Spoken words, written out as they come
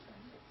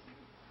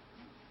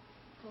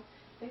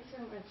Thanks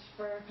very much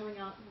for coming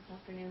out this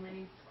afternoon. My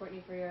name is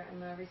Courtney Freer. I'm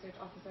a research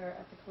officer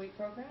at the Kuwait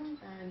program,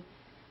 and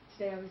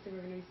today obviously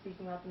we're going to be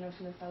speaking about the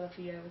notion of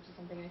Salafiyya, which is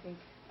something I think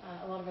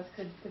a lot of us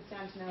could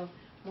stand to know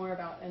more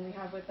about. And we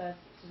have with us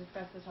to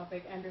discuss the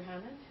topic Andrew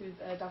Hammond, who's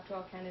a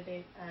doctoral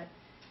candidate at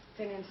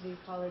St. Antony's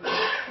College.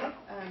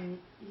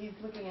 He's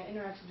looking at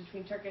interactions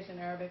between Turkish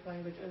and Arabic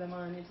language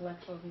ulama and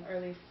intellectuals in the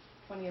early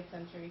 20th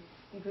century,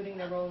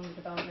 including their role in the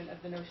development of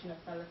the notion of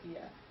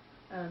Salafiyya.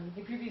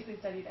 He previously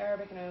studied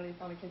Arabic and early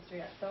Islamic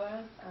history at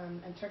SOAS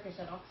and Turkish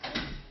at Oxford,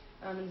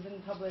 and has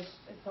published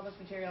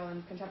material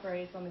on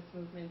contemporary Islamist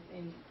movements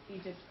in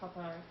Egypt,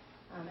 Qatar,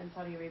 and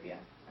Saudi Arabia.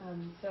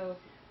 So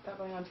without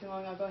going on too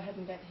long, I'll go ahead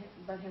and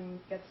let him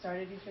get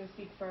started. He's going to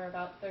speak for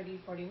about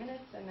 30-40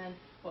 minutes, and then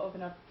we'll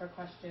open up for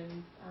questions.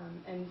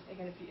 And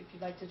again, if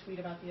you'd like to tweet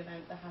about the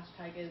event, the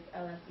hashtag is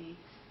LSE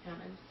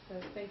Hammond. So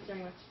thanks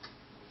very much.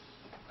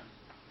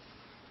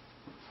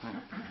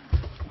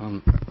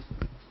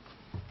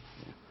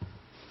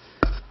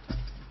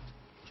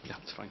 Yeah,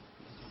 it's fine.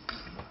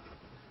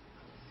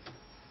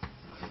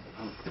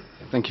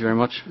 Thank you very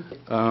much.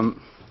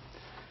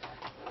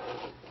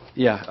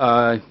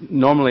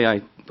 Normally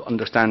I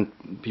understand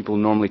people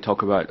normally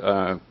talk about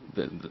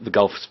the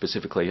Gulf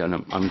specifically,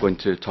 and I'm going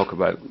to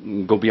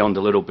go beyond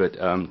a little bit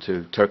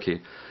to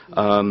Turkey.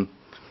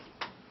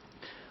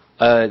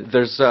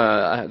 There's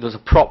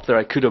a prop that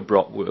I could have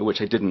brought,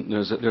 which I didn't.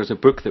 There's a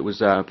book that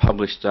was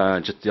published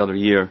just the other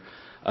year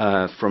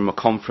from a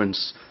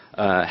conference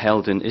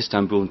held in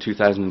Istanbul in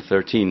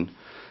 2013,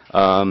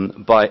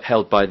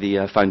 held by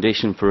the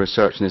Foundation for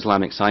Research in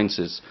Islamic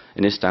Sciences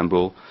in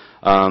Istanbul,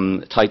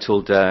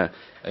 titled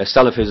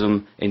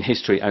Salafism in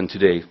History and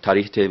Today,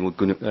 Tarihte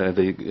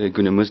ve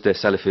Günümüzde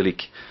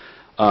Salafilik.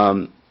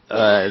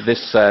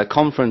 This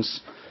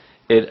conference,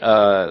 it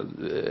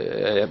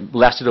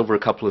lasted over a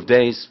couple of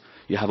days.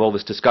 You have all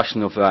this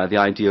discussion of the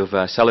idea of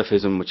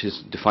Salafism, which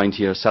is defined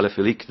here as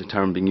Salafilik, the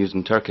term being used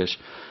in Turkish.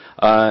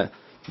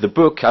 The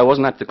book, I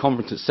wasn't at the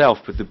conference itself,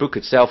 but the book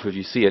itself, if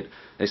you see it,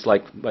 it's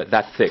like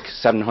that thick,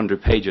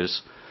 700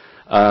 pages,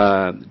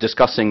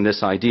 discussing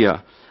this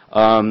idea.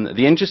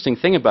 The interesting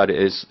thing about it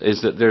is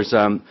that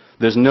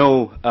there's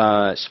no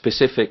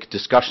specific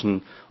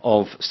discussion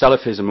of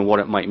Salafism and what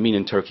it might mean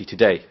in Turkey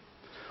today,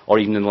 or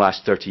even in the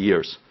last 30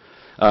 years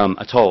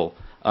at all,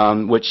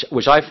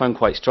 which I found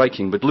quite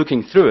striking. But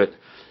looking through it,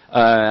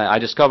 I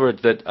discovered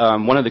that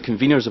one of the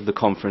conveners of the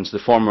conference, the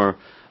former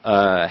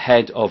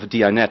head of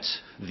Diyanet,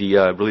 the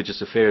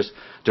Religious Affairs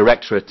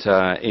Directorate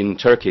in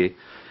Turkey,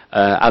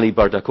 Ali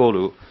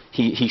Bardakoglu,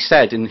 he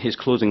said in his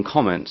closing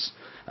comments,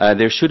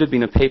 there should have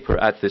been a paper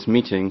at this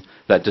meeting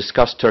that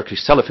discussed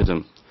Turkish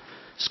Salafism.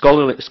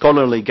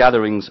 Scholarly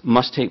gatherings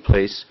must take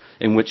place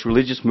in which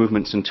religious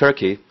movements in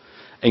Turkey,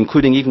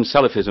 including even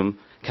Salafism,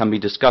 can be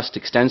discussed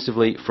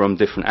extensively from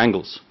different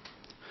angles.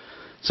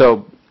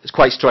 So it's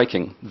quite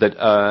striking that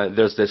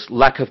there's this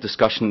lack of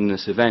discussion in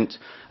this event,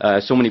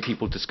 so many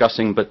people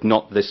discussing, but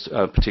not this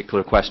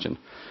particular question.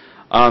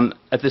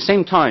 At the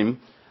same time,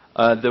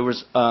 there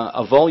was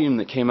a volume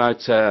that came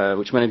out,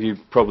 which many of you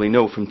probably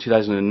know, from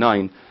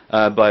 2009,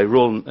 by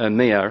Roel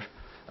Meyer,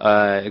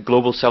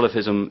 Global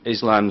Salafism,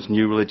 Islam's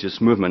New Religious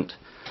Movement,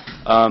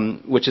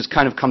 which has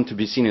kind of come to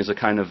be seen as a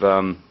kind of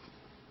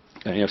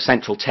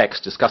central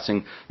text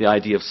discussing the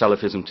idea of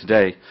Salafism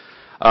today.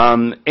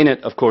 In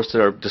it, of course,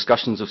 there are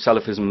discussions of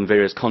Salafism in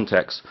various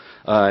contexts,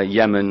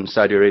 Yemen,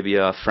 Saudi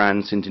Arabia,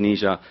 France,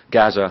 Indonesia,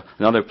 Gaza,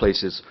 and other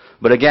places.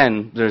 But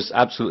again, there's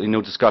absolutely no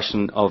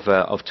discussion of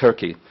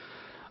Turkey.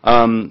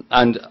 In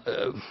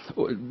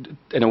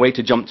a way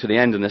to jump to the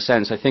end, in a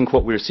sense, I think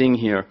what we're seeing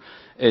here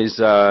is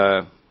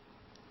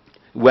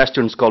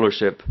Western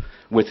scholarship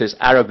with its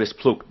Arabist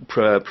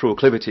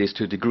proclivities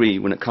to a degree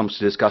when it comes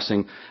to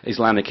discussing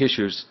Islamic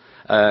issues,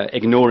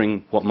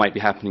 ignoring what might be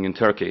happening in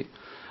Turkey.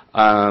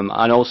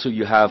 And also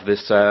you have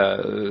this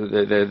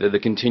the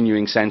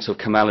continuing sense of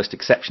Kemalist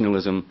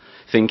exceptionalism,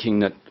 thinking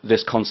that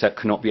this concept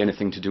cannot be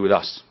anything to do with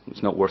us.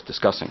 It's not worth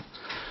discussing.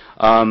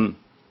 But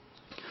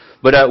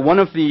one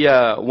of the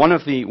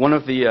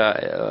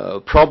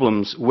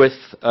problems with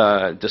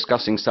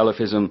discussing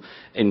Salafism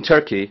in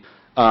Turkey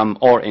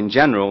or in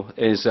general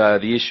is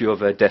the issue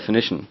of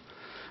definition.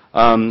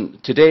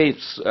 Today,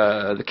 it's,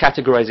 the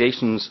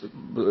categorization's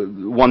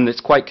one that's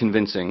quite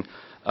convincing,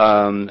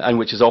 and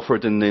which is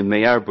offered in the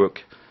Meyer book,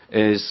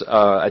 is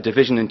a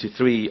division into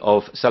three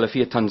of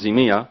Salafiyya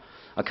Tanzimiyya,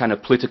 a kind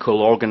of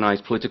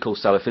organized political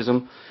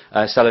Salafism,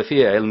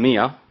 Salafiyya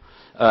Ilmiyya,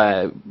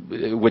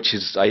 which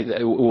is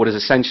what is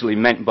essentially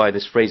meant by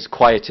this phrase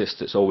quietist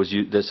that's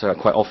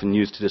quite often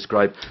used to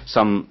describe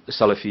some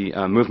Salafi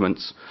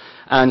movements,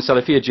 and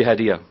Salafiyya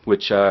Jihadiyya,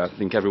 which I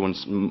think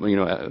everyone's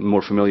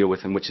more familiar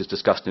with and which is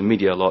discussed in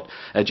media a lot,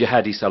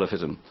 Jihadi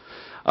Salafism.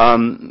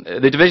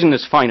 The division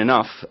is fine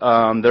enough.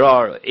 There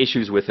are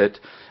issues with it.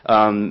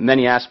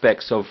 Many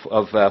aspects of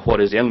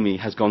what is Ilmi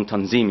has gone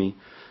Tanzimi.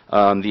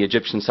 The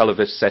Egyptian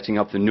Salafists setting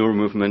up the Nur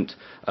movement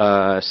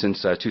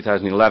since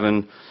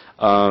 2011.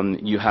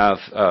 You have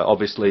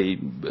obviously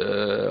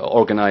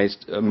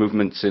organized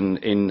movements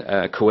in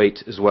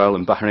Kuwait as well,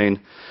 and Bahrain.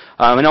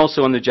 And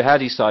also on the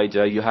jihadi side,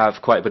 you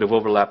have quite a bit of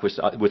overlap with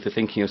the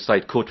thinking of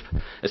Sayyid Qutb,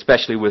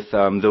 especially with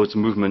those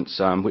movements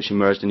which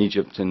emerged in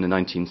Egypt in the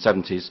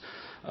 1970s.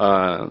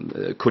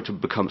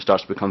 Qutb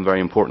starts to become very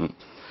important.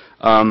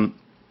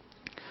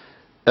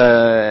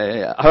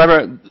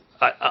 However,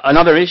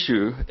 another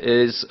issue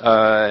is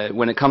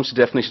when it comes to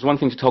definitions. One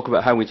thing to talk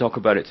about how we talk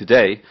about it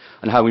today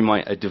and how we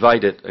might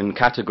divide it and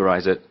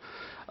categorize it.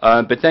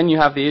 But then you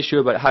have the issue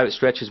about how it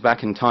stretches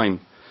back in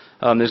time.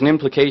 There's an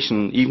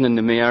implication, even in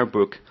the Meir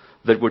book,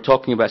 that we're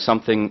talking about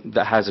something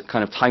that has a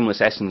kind of timeless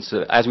essence.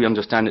 As we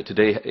understand it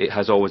today, it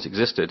has always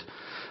existed.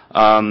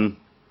 And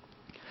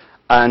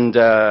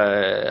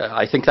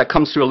I think that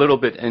comes through a little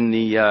bit in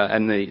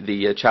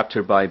the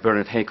chapter by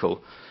Bernard Haeckel.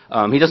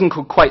 He doesn't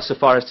go quite so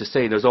far as to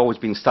say there's always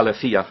been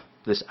Salafiyya,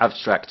 this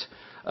abstract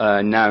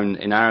noun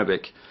in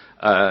Arabic,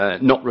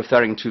 not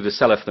referring to the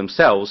Salaf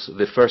themselves,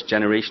 the first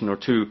generation or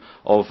two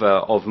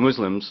of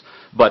Muslims,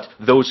 but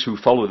those who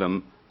follow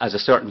them as a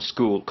certain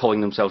school,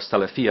 calling themselves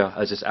Salafiyya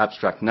as this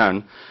abstract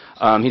noun.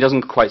 He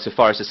doesn't go quite so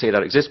far as to say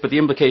that exists, but the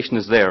implication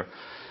is there.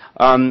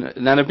 Now,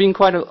 there have been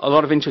quite a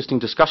lot of interesting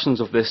discussions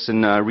of this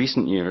in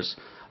recent years.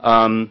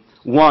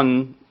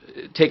 One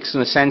takes, in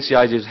a sense, the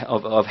idea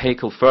of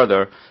Haeckel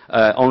further.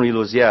 Henri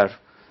Lauzière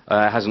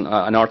has an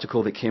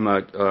article that came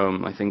out,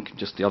 I think,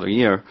 just the other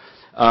year,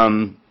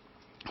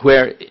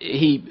 where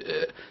he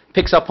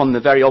picks up on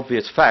the very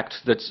obvious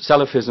fact that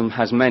Salafism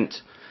has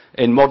meant,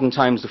 in modern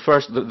times,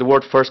 the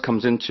word first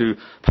comes into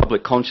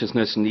public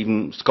consciousness and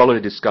even scholarly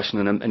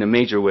discussion in a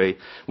major way,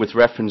 with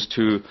reference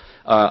to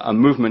a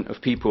movement of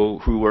people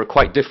who were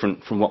quite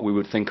different from what we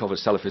would think of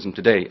as Salafism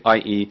today,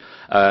 i.e.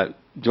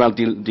 Jamal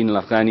Din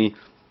al-Afghani,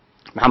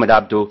 Muhammad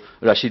Abdo,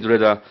 Rashid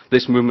Rida.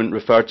 This movement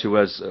referred to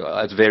as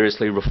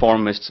variously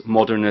reformists,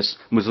 modernists,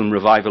 Muslim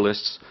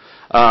revivalists.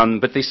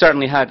 But they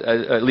certainly had,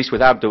 at least with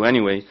Abdo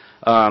anyway,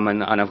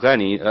 and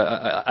Afghani,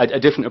 a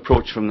different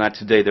approach from that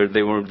today.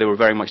 They were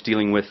very much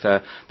dealing with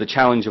the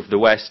challenge of the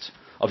West,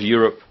 of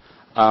Europe,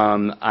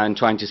 and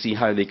trying to see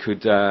how they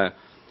could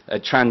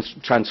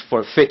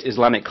fit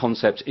Islamic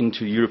concepts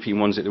into European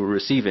ones that they were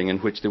receiving,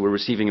 and which they were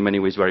receiving in many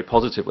ways very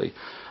positively.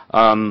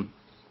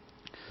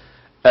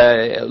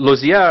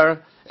 Lauzière,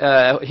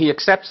 he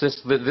accepts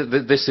this.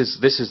 This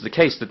is the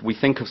case, that we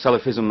think of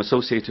Salafism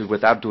associated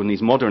with Abdo and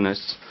these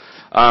modernists.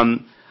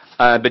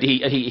 But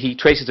he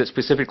traces it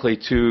specifically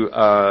to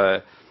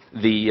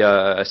the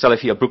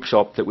Salafiyya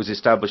bookshop that was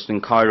established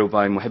in Cairo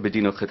by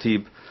Muhibbuddin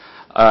al-Khatib,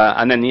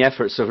 and then the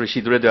efforts of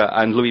Rashid Rida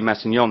and Louis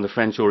Massignon, the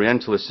French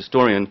Orientalist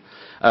historian,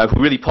 who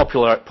really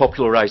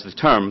popularized the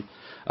term.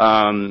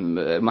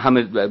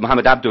 Muhammad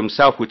Abdo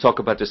himself would talk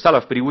about the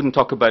Salaf, but he wouldn't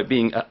talk about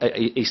being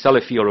a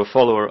Salafi or a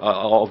follower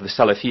of the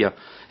Salafiyya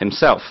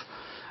himself.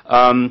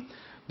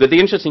 But the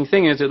interesting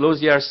thing is that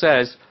Lauzière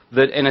says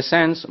that, in a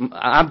sense,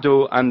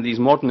 Abdo and these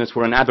modernists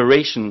were an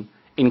aberration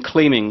in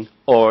claiming,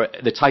 or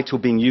the title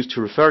being used to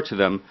refer to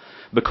them,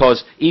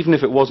 because even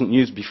if it wasn't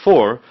used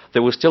before,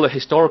 there was still a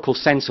historical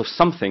sense of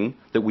something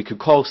that we could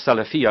call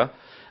Salafiyya,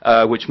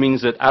 which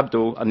means that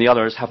Abdo and the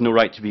others have no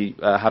right to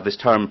have this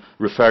term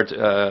referred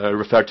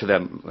to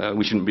them.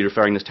 We shouldn't be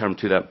referring this term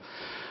to them.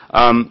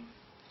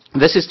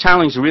 This is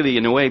challenged really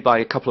in a way by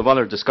a couple of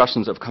other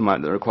discussions that have come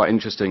out that are quite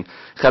interesting.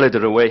 Khalid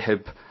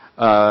Rouaihib,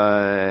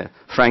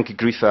 Frank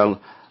Griefel,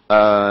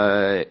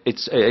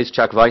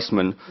 Itzhak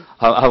Weissman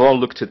have all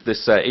looked at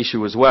this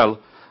issue as well.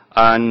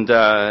 And the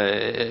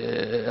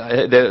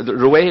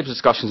Rouaihib's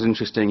discussion is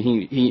interesting.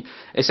 He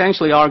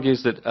essentially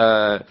argues that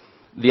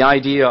the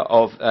idea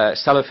of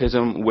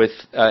Salafism with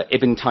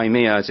Ibn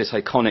Taymiyyah as this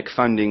iconic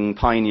founding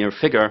pioneer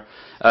figure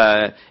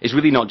is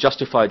really not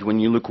justified when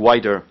you look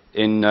wider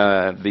in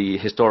the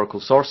historical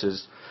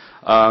sources.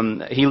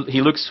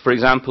 He looks, for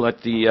example,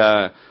 at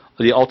the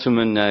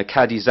Ottoman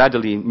Qadi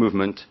Zadali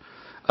movement,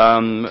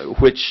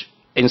 which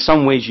in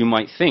some ways you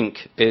might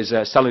think is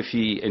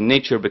Salafi in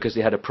nature, because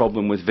they had a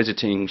problem with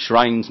visiting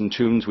shrines and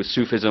tombs, with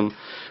Sufism,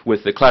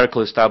 with the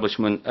clerical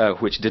establishment,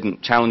 which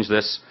didn't challenge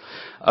this.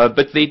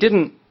 But they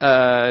didn't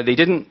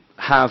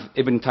have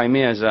Ibn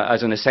Taymiyyah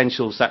as an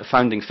essential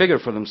founding figure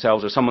for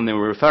themselves, or someone they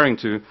were referring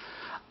to.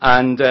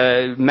 And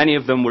many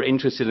of them were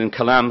interested in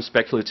kalam,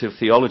 speculative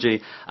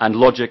theology, and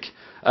logic,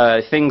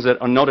 things that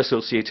are not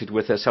associated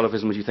with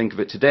Salafism as you think of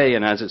it today,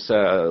 and as it's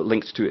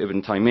linked to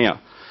Ibn Taymiyyah.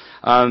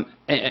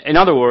 In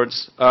other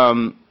words,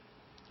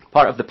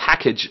 part of the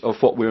package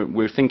of what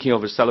we're thinking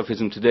of as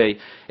Salafism today,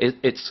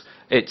 the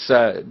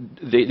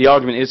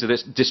argument is that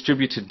it's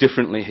distributed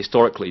differently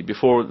historically.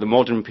 Before the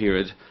modern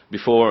period,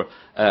 before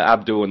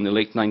Abdo in the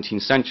late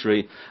 19th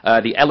century,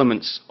 the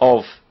elements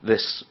of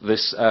this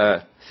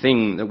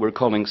thing that we're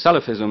calling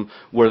Salafism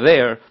were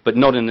there, but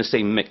not in the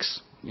same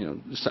mix. You know,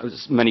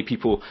 many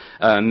people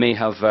may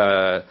have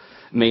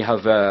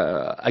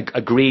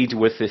agreed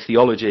with the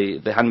theology,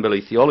 the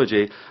Hanbali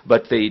theology,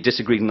 but they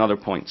disagreed on other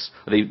points.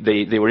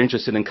 They were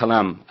interested in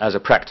kalam as a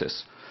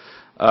practice.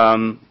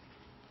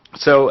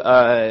 So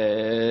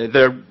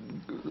there are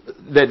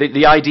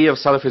the idea of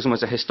Salafism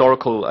as a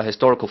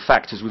historical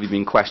fact is really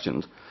being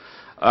questioned.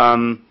 But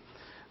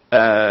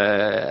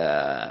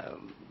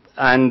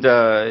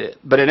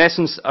in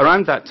essence,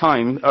 around that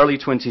time, early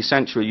 20th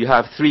century, you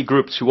have three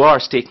groups who are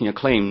staking a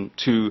claim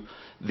to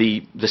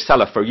the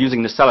Salaf, or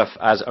using the Salaf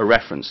as a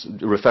reference,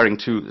 referring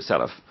to the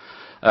Salaf.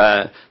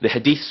 The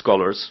Hadith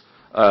scholars,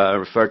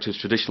 referred to as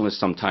traditionalists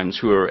sometimes,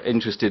 who are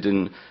interested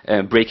in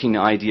breaking the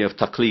idea of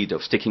taqlid,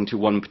 of sticking to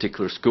one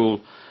particular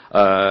school,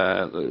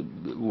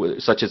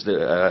 such as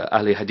the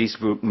Ahli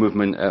Hadith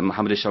movement,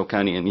 Muhammad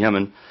al-Shawkani in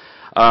Yemen.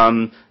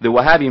 The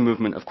Wahhabi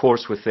movement, of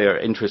course, with their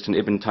interest in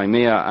Ibn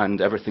Taymiyyah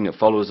and everything that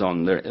follows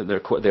on,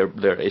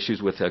 their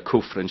issues with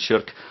kufr and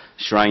shirk,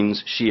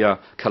 shrines, Shia,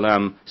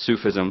 Kalam,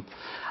 Sufism.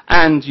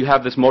 And you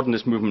have this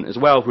modernist movement as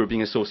well, who are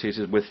being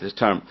associated with this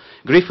term.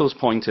 Griefel's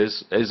point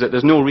is that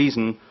there's no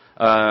reason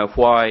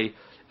why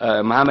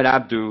Muhammad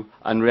Abdu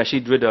and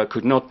Rashid Rida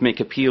could not make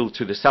appeal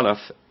to the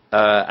Salaf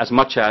as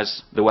much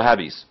as the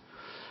Wahhabis.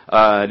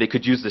 They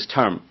could use this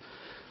term.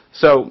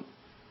 So,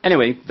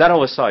 anyway, that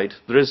all aside,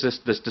 there is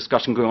this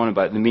discussion going on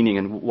about the meaning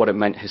and what it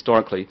meant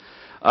historically.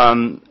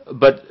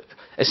 But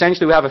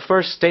essentially we have a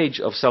first stage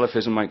of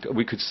Salafism,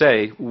 we could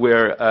say,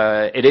 where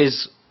it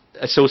is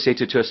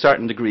associated to a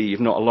certain degree, if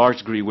not a large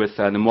degree, with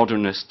the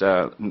modernist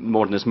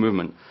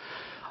movement.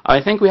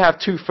 I think we have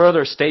two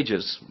further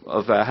stages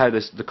of how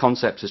the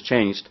concept has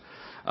changed.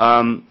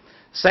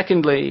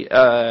 Secondly,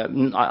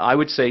 I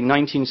would say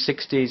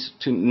 1960s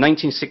and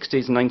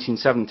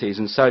 1970s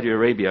in Saudi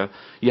Arabia,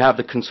 you have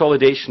the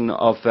consolidation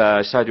of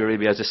Saudi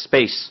Arabia as a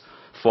space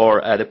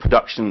for the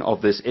production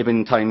of this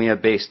Ibn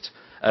Taymiyyah-based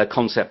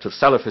concept of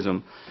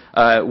Salafism,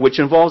 which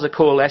involves a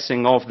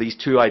coalescing of these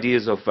two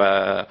ideas of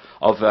the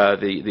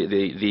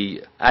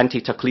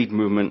anti-taqlid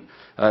movement,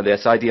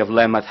 this idea of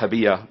la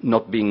madhabiyya,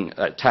 not being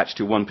attached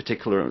to one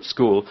particular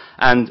school,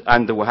 and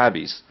the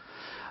Wahhabis.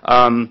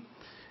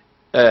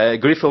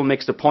 Griffel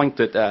makes the point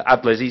that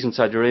Abdulaziz in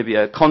Saudi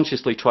Arabia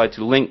consciously tried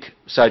to link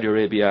Saudi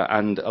Arabia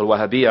and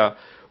al-Wahhabiyya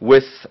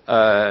with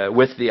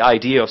the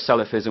idea of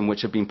Salafism,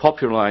 which had been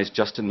popularized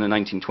just in the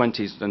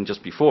 1920s and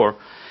just before,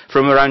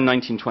 from around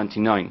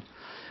 1929.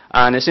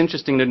 And it's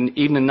interesting that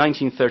even in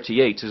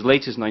 1938, as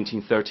late as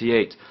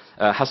 1938,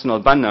 Hassan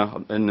al-Banna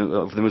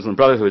of the Muslim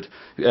Brotherhood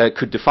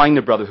could define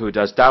the Brotherhood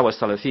as Dawah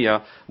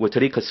Salafiyya, wa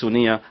Tariqa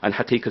Sunniya, and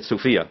Haqiqat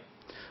Sufiyya.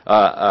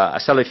 A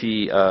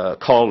Salafi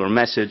call or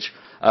message,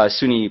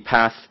 Sunni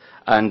path,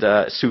 and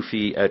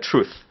Sufi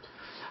truth.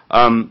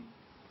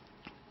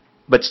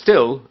 But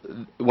still,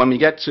 when we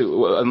get to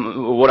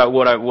what I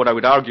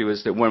would argue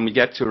is that when we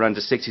get to around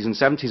the 60s and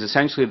 70s,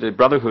 essentially the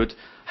Brotherhood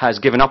has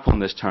given up on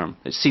this term.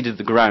 It's ceded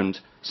the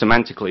ground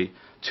semantically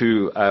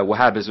to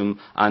Wahhabism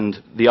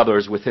and the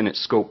others within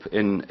its scope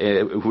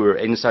who are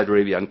in Saudi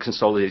Arabia and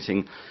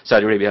consolidating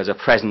Saudi Arabia as a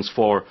presence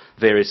for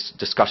various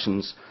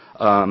discussions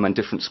and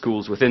different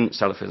schools within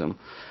Salafism.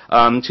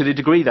 To the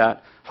degree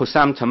that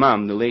Hussam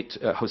Tamam, the late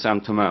Hussam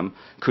Tamam,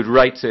 could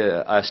write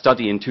a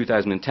study in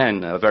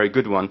 2010, a very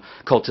good one,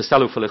 called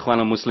Tasalluf al-Ikhwan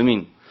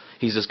al-Muslimin.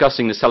 He's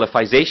discussing the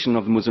Salafization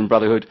of the Muslim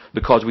Brotherhood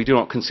because we do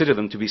not consider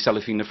them to be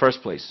Salafi in the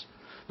first place.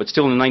 But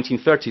still in the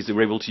 1930s they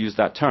were able to use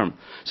that term.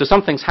 So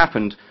something's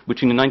happened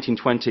between the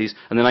 1920s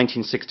and the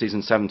 1960s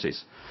and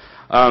 70s.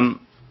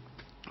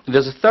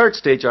 There's a third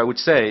stage, I would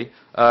say,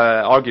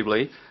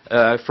 arguably,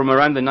 from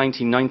around the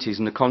 1990s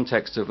in the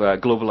context of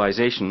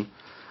globalization,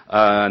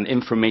 an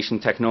information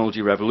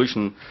technology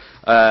revolution,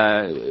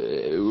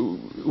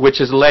 which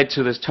has led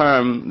to this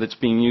term that's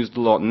being used a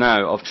lot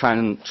now of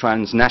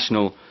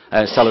transnational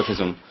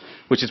Salafism,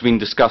 which has been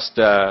discussed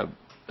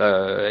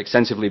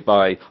extensively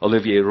by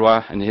Olivier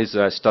Roy in his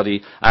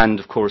study, and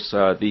of course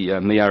the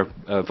Meyer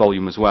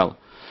volume as well.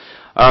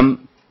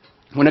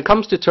 When it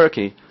comes to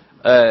Turkey,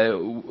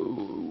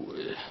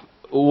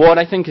 what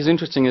I think is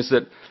interesting is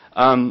that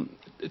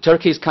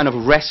Turkey's kind of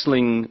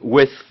wrestling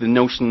with the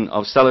notion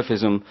of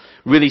Salafism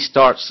really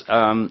starts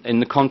in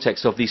the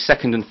context of these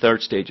second and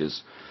third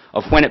stages,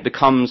 of when it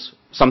becomes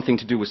something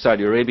to do with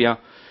Saudi Arabia,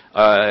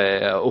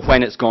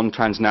 when it's gone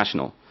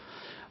transnational.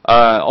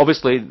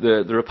 Obviously,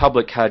 the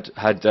Republic had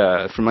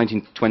from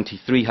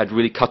 1923 had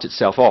really cut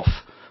itself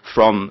off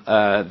from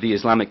the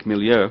Islamic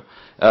milieu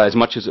as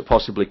much as it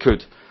possibly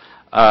could.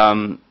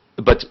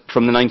 But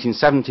from the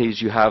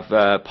 1970s, you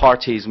have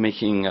parties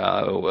making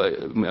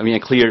a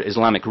clear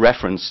Islamic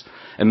reference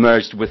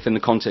emerged within the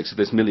context of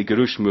this Milli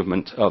Görüş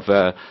movement of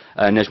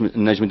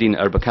Najmuddin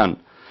Erbakan.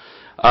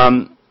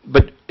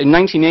 But in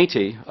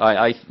 1980,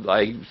 I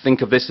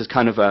think of this as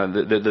kind of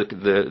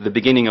the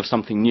beginning of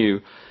something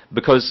new,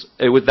 because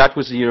that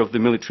was the year of the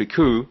military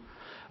coup,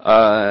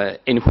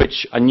 in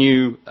which a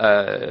new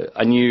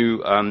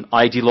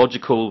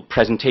ideological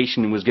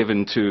presentation was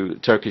given to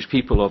Turkish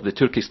people of the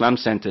Türk İslam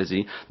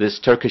Sentezi, this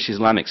Turkish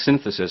Islamic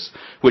synthesis,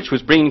 which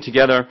was bringing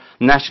together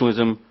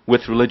nationalism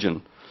with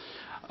religion.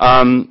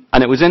 And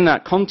it was in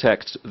that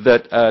context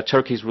that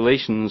Turkey's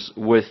relations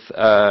with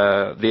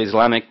the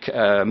Islamic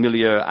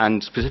milieu,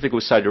 and specifically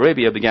with Saudi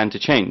Arabia, began to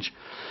change.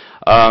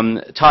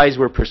 Ties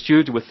were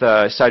pursued with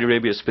Saudi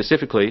Arabia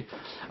specifically,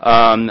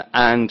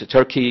 and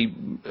Turkey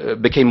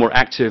became more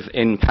active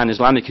in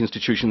pan-Islamic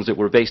institutions that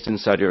were based in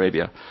Saudi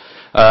Arabia.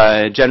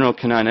 General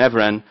Kenan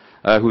Evren,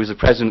 who was the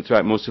president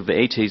throughout most of the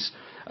 80s,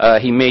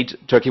 he made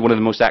Turkey one of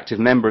the most active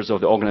members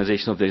of the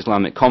Organization of the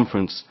Islamic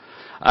Conference.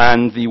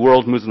 And the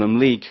World Muslim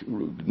League,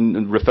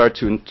 referred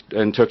to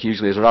in Turkey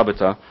usually as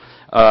Rabita,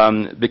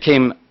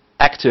 became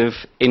active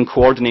in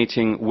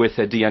coordinating with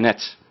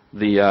Diyanet,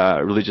 the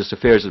Religious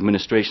Affairs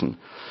Administration,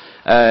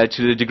 to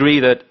the degree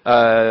that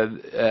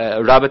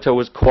Rabita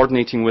was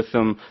coordinating with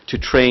them to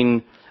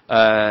train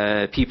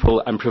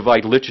people and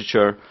provide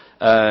literature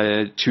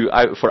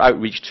for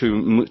outreach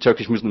to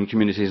Turkish Muslim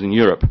communities in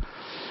Europe.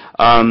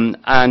 And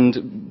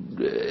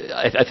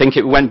I think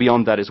it went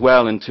beyond that as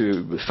well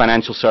into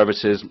financial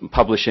services,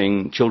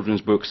 publishing, children's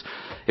books.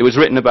 It was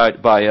written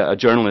about by a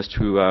journalist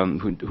who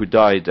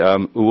died,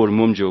 Uğur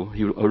Mumcu,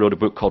 who wrote a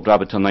book called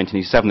Rabita in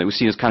 1987. It was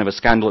seen as kind of a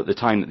scandal at the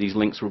time that these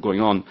links were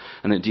going on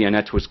and that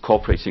Diyanet was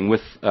cooperating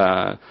with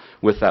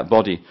that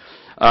body.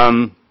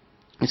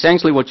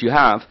 Essentially what you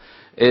have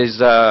is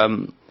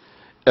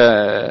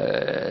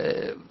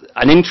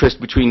an interest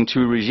between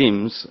two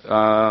regimes,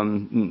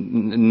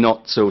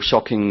 not so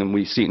shocking than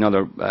we see in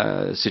other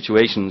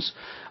situations.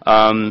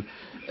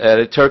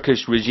 The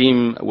Turkish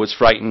regime was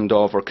frightened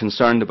of or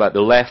concerned about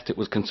the left. It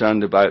was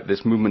concerned about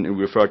this movement we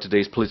refer to today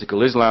as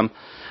political Islam.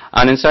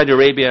 And in Saudi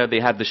Arabia, they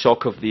had the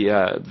shock of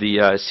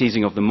the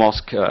seizing of the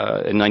mosque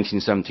in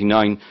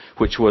 1979,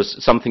 which was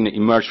something that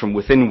emerged from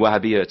within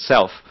Wahhabiyya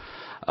itself,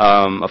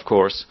 of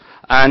course,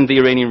 and the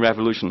Iranian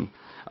Revolution.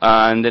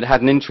 And it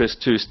had an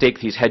interest to stake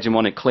these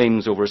hegemonic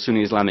claims over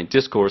Sunni Islamic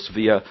discourse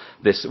via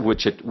this,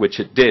 which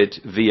it did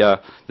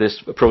via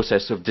this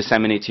process of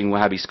disseminating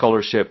Wahhabi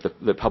scholarship,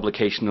 the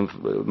publication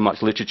of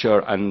much literature,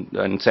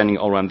 and sending it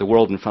all around the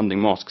world and funding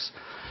mosques.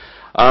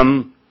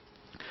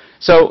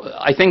 So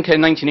I think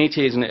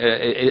 1980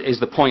 is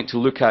the point to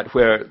look at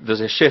where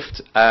there's a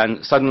shift,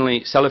 and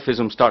suddenly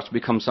Salafism starts to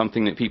become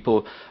something that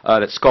people,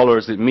 that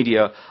scholars, that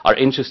media are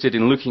interested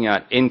in looking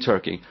at in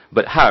Turkey.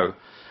 But how?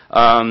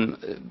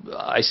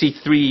 I see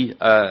three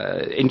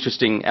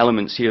interesting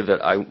elements here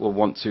that I will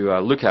want to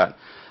look at.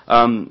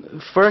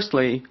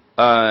 Firstly,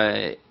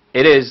 it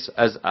is,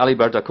 as Ali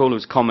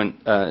Bardakoglu's comment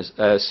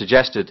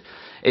suggested,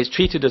 it's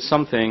treated as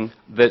something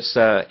that's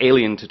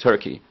alien to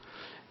Turkey.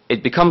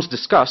 It becomes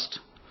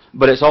discussed,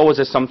 but it's always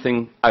as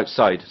something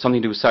outside,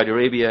 something to do with Saudi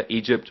Arabia,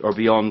 Egypt, or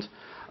beyond,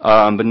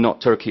 but not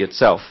Turkey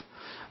itself.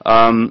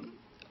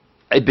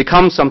 It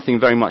becomes something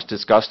very much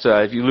discussed.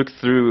 If you look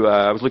through,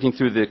 I was looking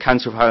through the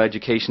Council of Higher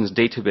Education's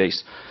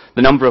database.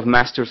 The number of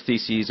master's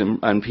theses and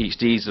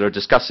PhDs that are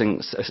discussing,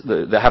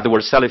 that have the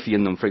word Salafi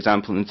in them, for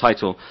example, in the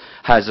title,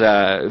 has,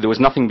 there was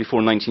nothing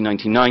before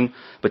 1999,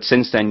 but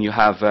since then you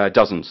have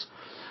dozens.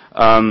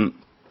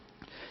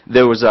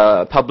 There was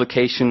a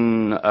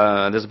publication,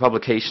 there's a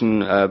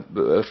publication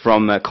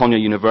from Konya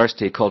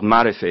University called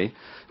Marife,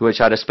 which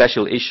had a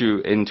special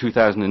issue in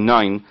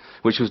 2009,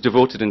 which was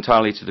devoted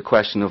entirely to the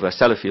question of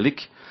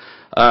Salafilik.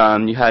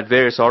 You had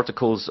various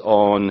articles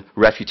on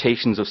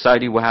refutations of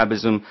Saudi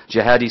Wahhabism,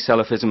 Jihadi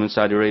Salafism in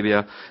Saudi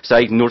Arabia.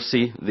 Said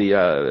Nursi,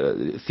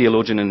 the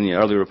theologian in the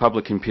early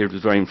Republican period,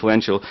 was very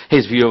influential.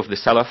 His view of the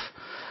Salaf,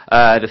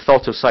 the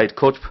thought of Sayyid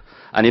Qutb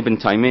and Ibn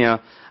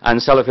Taymiyyah,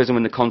 and Salafism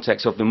in the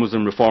context of the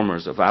Muslim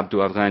reformers of Abdu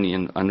Afghani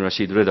and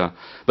Rashid Rida.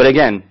 But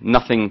again,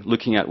 nothing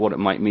looking at what it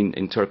might mean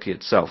in Turkey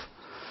itself.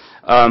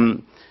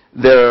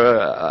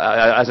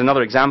 As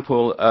another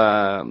example,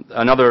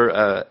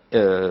 another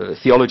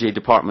theology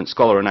department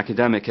scholar and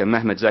academic,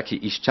 Mehmet Zeki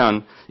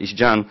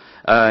Işcan,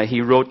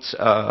 he wrote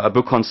a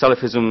book on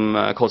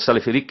Salafism called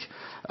Salafilik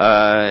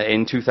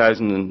in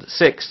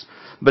 2006.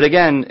 But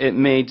again, it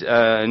made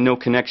no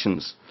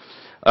connections.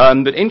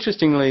 But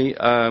interestingly,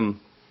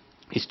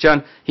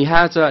 Işcan, he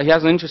has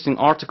an interesting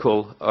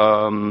article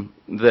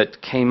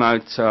that came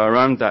out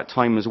around that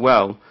time as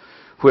well,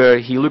 where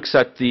he looks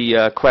at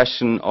the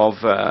question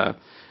of the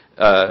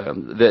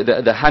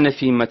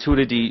Hanafi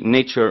Maturidi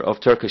nature of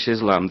Turkish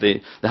Islam,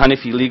 the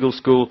Hanafi legal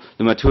school,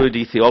 the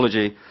Maturidi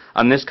theology,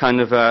 and this kind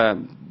of,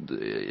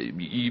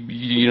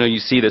 you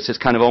see this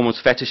kind of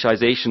almost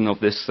fetishization of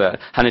this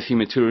Hanafi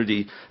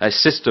Maturidi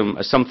system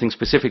as something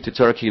specific to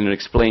Turkey, and it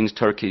explains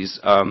Turkey's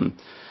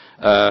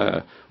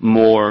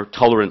more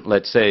tolerant,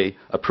 let's say,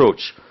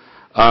 approach.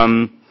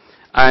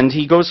 And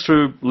he goes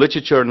through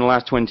literature in the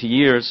last 20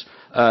 years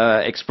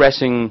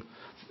expressing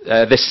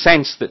this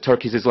sense that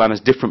Turkey's Islam is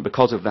different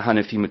because of the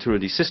Hanafi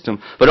Maturidi system,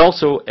 but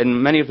also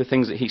in many of the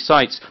things that he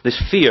cites, this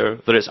fear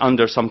that it's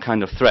under some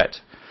kind of threat.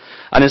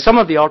 And in some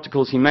of the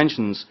articles he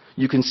mentions,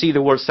 you can see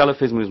the word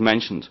Salafism is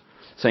mentioned,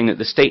 saying that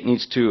the state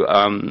needs to,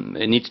 and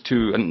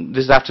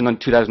this is after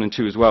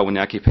 2002 as well, when the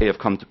AKP have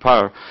come to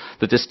power,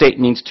 that the state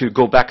needs to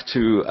go back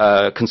to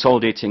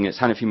consolidating its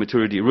Hanafi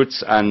Maturidi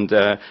roots and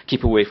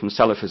keep away from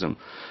Salafism.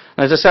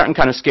 There's a certain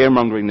kind of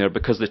scaremongering there,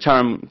 because the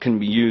term can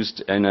be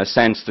used in a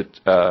sense that,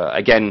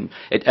 again,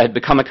 it had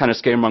become a kind of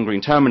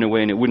scaremongering term in a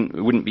way, and it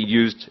wouldn't be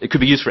used. It could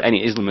be used for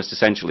any Islamist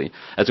essentially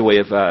as a way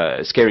of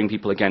scaring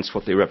people against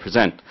what they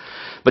represent.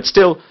 But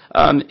still,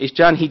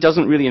 Işcan, he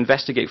doesn't really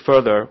investigate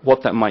further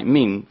what that might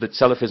mean, that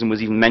Salafism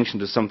was even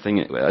mentioned as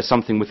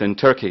something within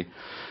Turkey.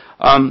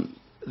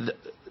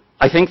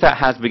 I think that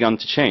has begun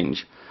to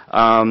change.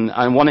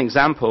 And one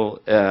example,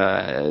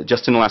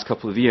 just in the last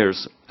couple of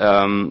years,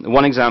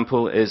 one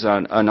example is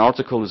an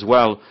article as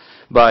well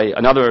by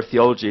another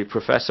theology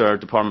professor,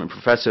 department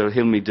professor,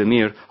 Hilmi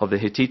Demir of the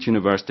Hittite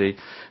University,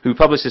 who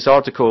published this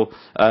article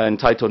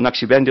entitled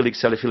Naqshbandilik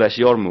Salafileş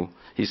Yormu.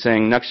 He's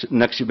saying as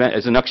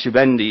a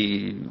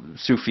Naqshbandi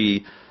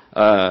Sufi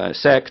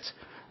sect,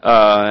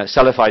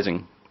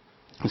 Salafizing.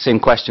 The same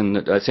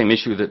question, same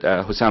issue that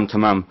Hussam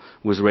Tamam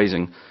was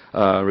raising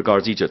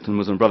regards Egypt and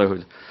Muslim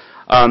Brotherhood.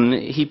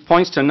 He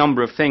points to a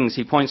number of things.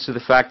 He points to the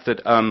fact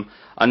that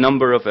a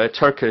number of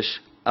Turkish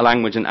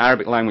language and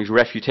Arabic language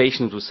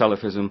refutations of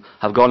Salafism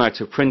have gone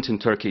out of print in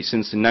Turkey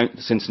since the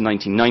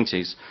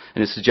 1990s.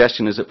 And his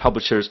suggestion is that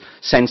publishers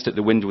sensed that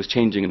the wind was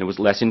changing and there was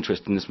less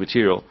interest in this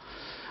material.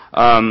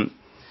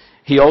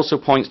 He also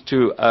points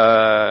to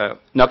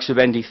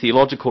Naqshbandi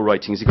theological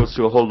writings. He goes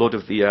through a whole load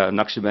of the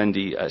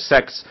Naqshbandi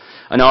sects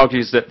and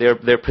argues that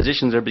their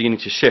positions are beginning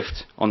to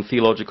shift on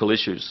theological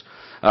issues.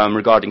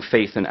 Regarding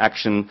faith and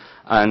action,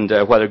 and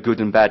whether good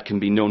and bad can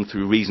be known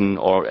through reason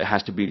or it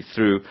has to be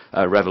through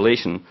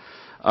revelation.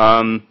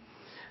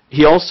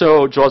 He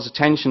also draws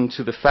attention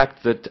to the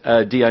fact that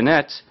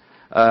Diyanet,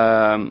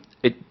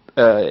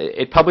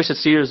 it published a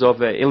series of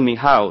ilmi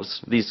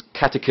haus, these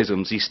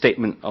catechisms, these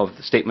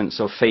statements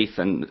of faith,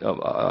 and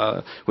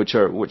which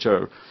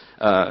are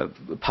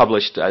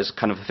published as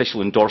kind of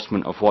official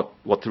endorsement of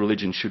what the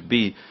religion should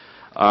be.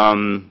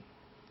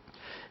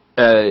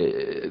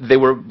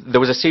 There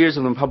was a series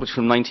of them published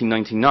from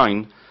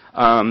 1999,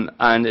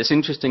 and it's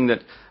interesting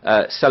that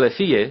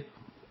Salafiyya,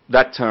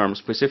 that term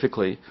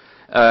specifically,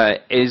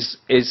 is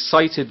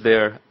cited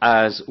there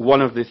as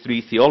one of the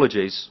three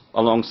theologies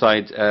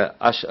alongside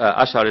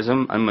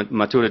Ash'arism and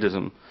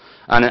Maturidism,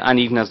 and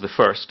even as the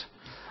first,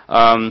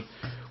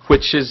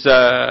 which is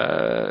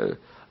a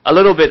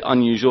little bit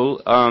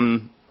unusual.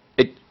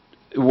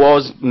 It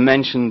was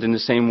mentioned in the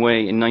same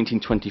way in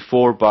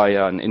 1924 by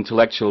an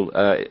intellectual,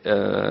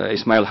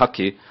 Ismail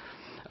Haqqi,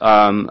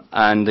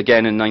 and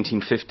again in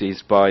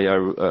 1950s by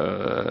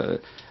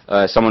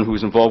someone who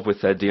was involved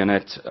with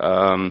Diyanet,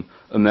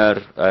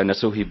 Ömer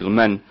Nasuhi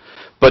Bilmen.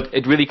 But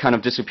it really kind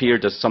of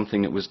disappeared as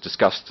something that was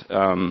discussed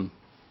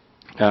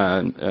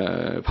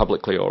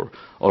publicly or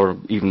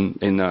even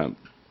in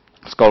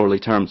scholarly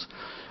terms.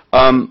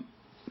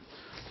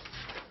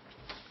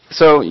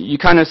 So you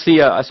kind of see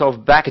a sort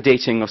of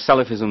backdating of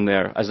Salafism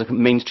there as a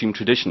mainstream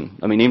tradition.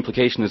 I mean, the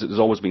implication is that there's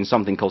always been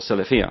something called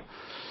Salafiyya.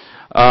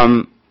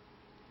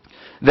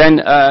 Then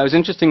it was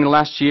interesting,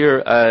 last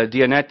year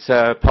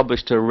Diyanet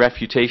published a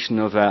refutation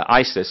of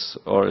ISIS,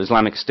 or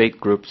Islamic State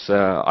group's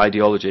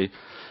ideology,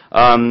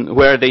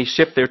 where they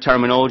shift their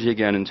terminology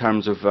again in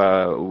terms of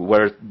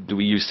where do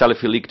we use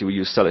Salafi, do we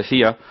use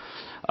Salafiyya.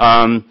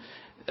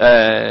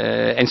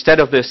 Instead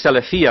of the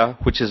Salafiyya,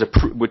 which is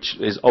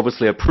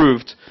obviously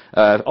approved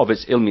of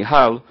its ilmi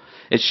hal,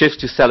 it shifts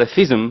to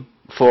Salafism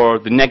for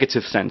the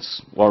negative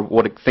sense, or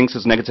what it thinks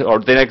is negative, or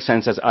the negative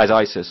sense as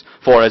ISIS.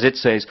 For, as it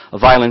says, a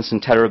violence and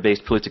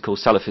terror-based political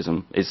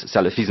Salafism is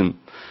Salafism,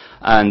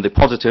 and the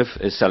positive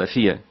is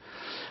Salafiyya.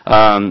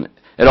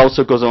 It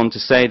also goes on to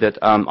say that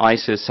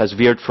ISIS has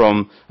veered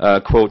from,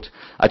 quote,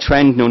 a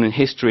trend known in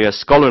history as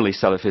scholarly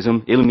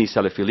Salafism, ilmi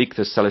Salafilik,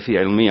 the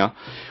Salafiyya ilmiya,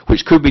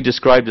 which could be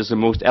described as the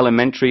most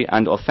elementary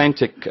and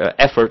authentic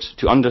effort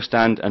to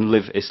understand and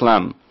live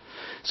Islam.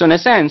 So in a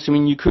sense, I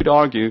mean, you could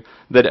argue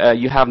that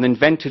you have an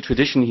invented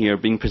tradition here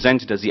being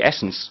presented as the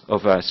essence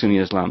of Sunni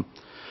Islam.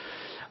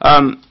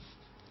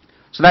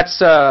 So that's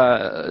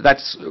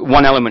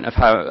one element of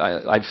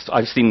how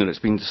I've seen that it's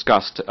been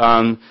discussed.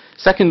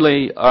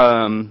 Secondly,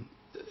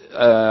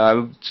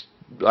 I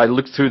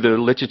looked through the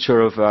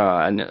literature of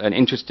an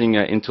interesting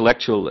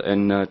intellectual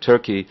in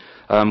Turkey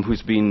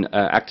who's been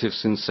active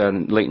since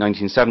late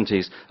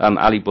 1970s,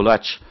 Ali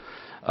Bulach.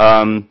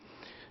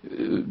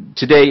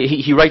 Today,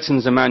 he writes in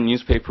Zaman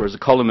newspaper as a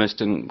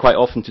columnist, and quite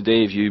often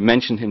today, if you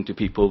mention him to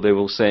people, they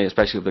will say,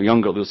 especially if they're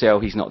younger, they'll say, oh,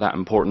 he's not that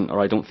important, or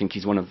I don't think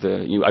he's one of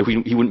the, he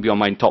wouldn't be on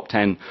my top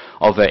 10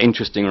 of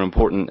interesting or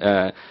important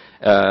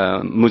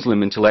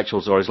Muslim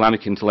intellectuals or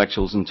Islamic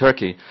intellectuals in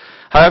Turkey.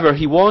 However,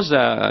 he's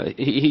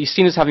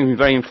seen as having been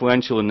very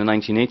influential in the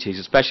 1980s,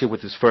 especially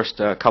with his first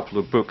couple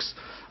of books.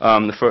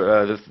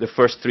 The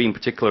first three in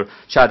particular,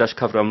 Çağdaş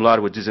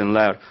Kavramlar ve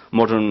Düzenler,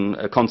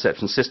 Modern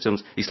Concepts and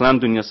Systems,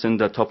 İslam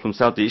Dünyasında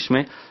Toplumsal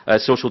Değişme,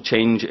 Social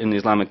Change in the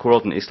Islamic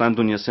World, and İslam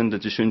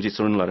Dünyasında Düşünce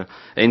Sorunları,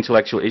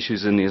 Intellectual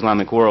Issues in the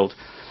Islamic World.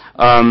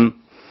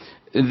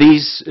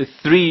 These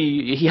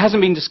three, he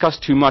hasn't been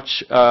discussed too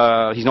much,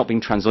 he's not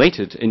been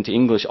translated into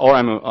English, or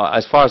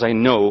as far as I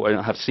know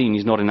and have seen,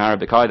 he's not in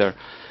Arabic either,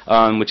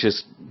 which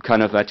is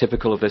kind of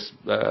typical of this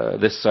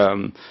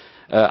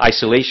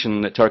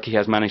isolation that Turkey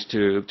has managed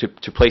to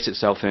place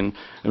itself in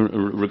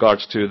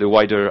regards to the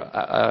wider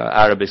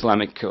Arab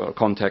Islamic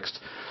context.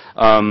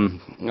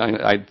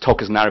 I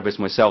talk as an Arabist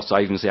myself, so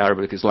I even say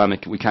Arabic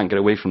Islamic. We can't get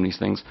away from these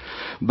things.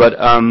 But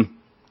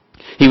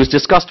he was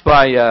discussed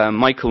by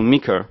Michael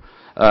Meeker,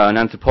 an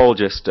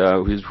anthropologist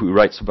who's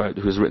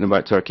written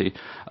about Turkey.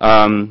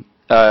 And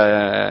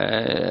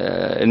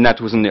that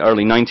was in the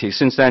early 90s.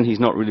 Since then, he's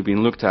not really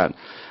been looked at.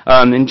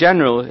 In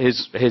general,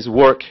 his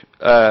work,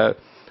 I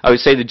would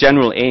say the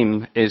general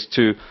aim is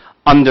to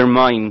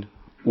undermine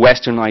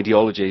Western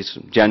ideologies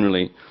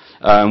generally,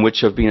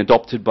 which have been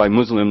adopted by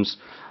Muslims,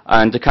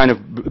 and to kind of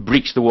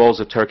breach the walls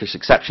of Turkish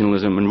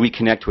exceptionalism and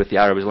reconnect with the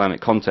Arab Islamic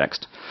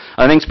context.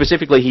 I think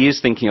specifically he is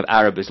thinking of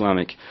Arab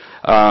Islamic.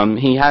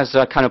 He has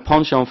a kind of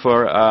penchant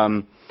for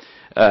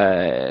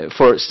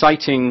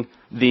citing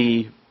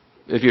the,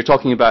 if you're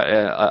talking about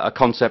a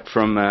concept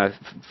from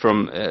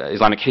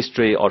Islamic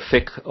history or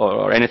fiqh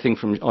or anything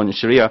on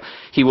Sharia,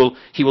 he will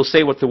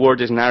say what the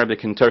word is in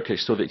Arabic and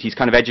Turkish, so that he's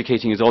kind of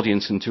educating his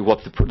audience into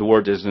what the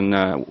word is in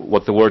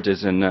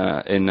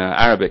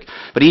Arabic.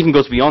 But he even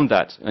goes beyond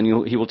that, and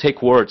he will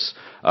take words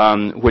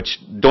which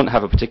don't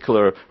have a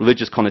particular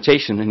religious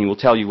connotation, and he will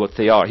tell you what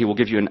they are. He will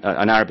give you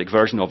an Arabic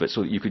version of it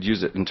so that you could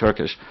use it in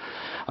Turkish.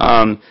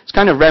 It's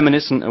kind of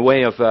reminiscent in a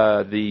way of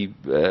the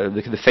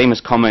famous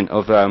comment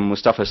of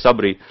Mustafa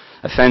Sabri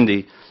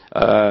Effendi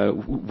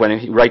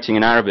writing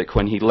in Arabic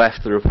when he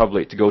left the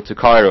Republic to go to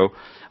Cairo,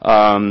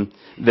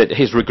 that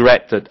his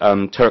regret that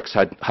Turks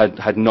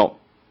had not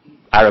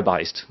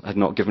Arabized, had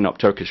not given up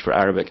Turkish for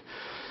Arabic.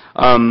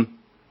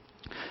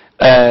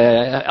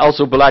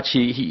 Also,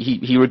 Balachi,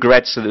 he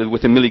regrets that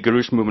with the Milli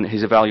Görüş movement,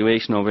 his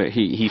evaluation of it,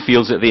 he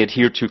feels that they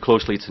adhere too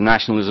closely to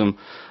nationalism,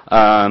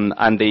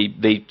 and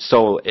they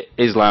saw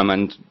Islam,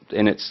 and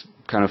in its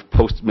kind of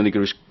post-Milli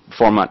Görüş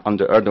format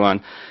under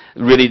Erdogan,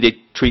 really they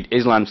treat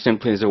Islam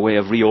simply as a way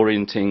of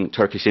reorienting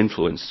Turkish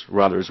influence,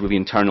 rather as really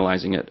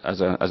internalizing it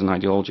as an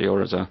ideology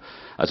or as a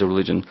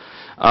religion.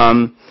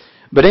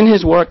 But in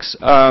his works,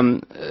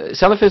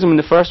 Salafism in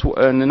the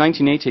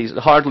 1980s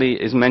hardly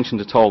is mentioned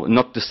at all,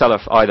 not the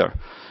Salaf either,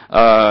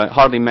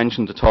 hardly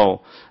mentioned at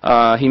all.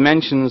 He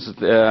mentions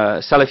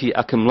Salafi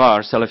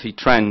Akimlar, Salafi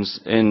trends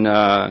in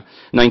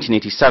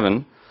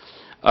 1987,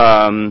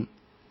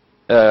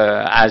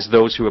 as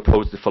those who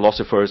opposed the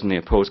philosophers and they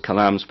opposed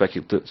Kalam,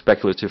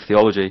 speculative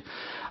theology.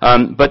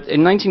 But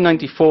in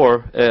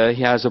 1994,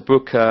 he has a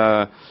book,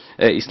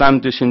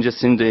 İslam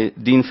Düşüncesinde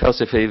Din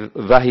Felsefe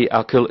Vahiy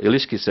Akıl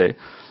İlişkisi,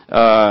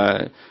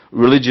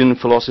 religion,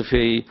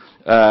 philosophy,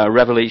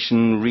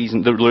 revelation,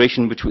 reason, the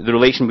relation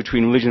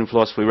between religion,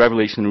 philosophy,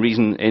 revelation, and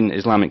reason in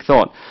Islamic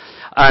thought.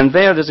 And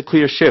there's a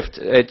clear shift.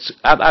 It's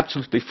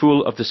absolutely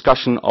full of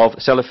discussion of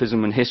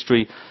Salafism and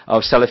history,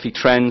 of Salafi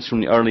trends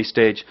from the early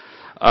stage.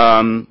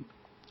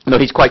 Though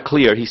he's quite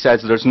clear, he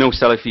says there's no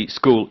Salafi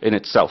school in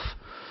itself.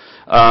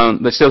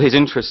 But still his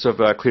interests have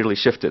clearly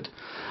shifted.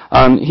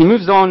 He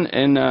moves on,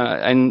 and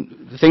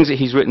the things that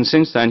he's written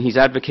since then, he's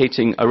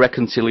advocating a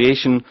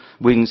reconciliation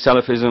between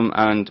Salafism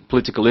and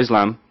political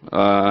Islam,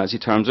 as he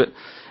terms it,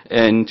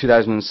 in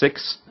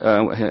 2006,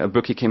 a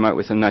book he came out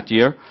with in that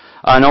year.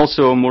 And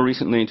also, more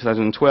recently, in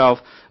 2012,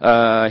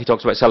 he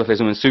talks about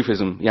Salafism and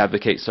Sufism. He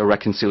advocates a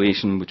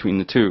reconciliation between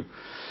the two.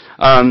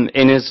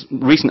 In his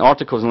recent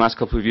articles in the last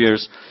couple of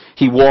years,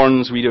 he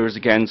warns readers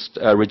against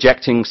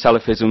rejecting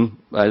Salafism,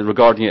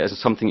 regarding it as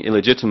something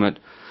illegitimate.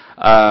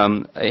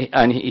 And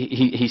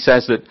he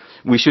says that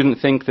we shouldn't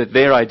think that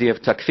their idea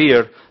of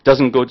takfir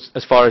doesn't go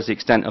as far as the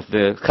extent of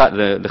the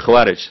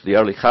Khawarij, the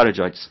early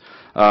Kharijites,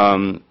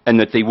 and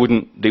that they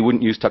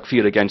wouldn't use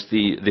takfir against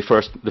the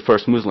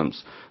first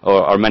Muslims,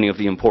 or many of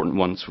the important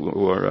ones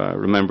who are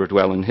remembered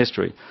well in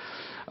history.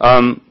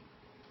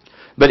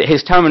 But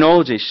his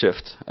terminology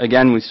shift.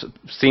 Again, we've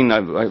seen,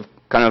 I've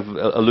kind of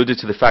alluded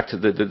to the fact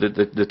that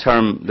the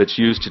term that's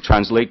used to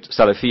translate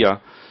Salafiyah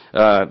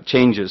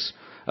changes.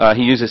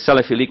 He uses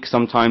Salafilik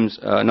sometimes,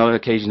 on other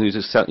occasions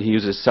he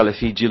uses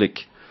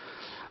Salafijilik.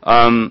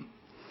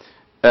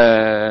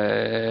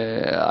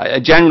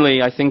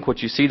 Generally, I think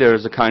what you see there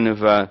is a kind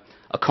of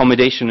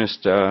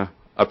accommodationist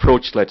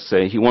approach, let's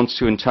say. He wants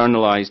to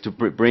internalize, to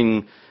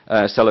bring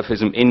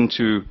Salafism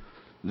into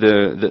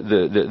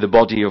the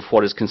body of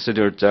what is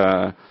considered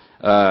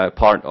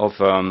part of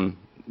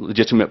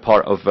legitimate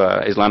part of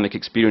Islamic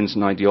experience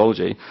and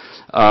ideology.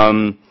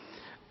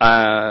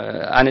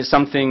 And it's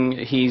something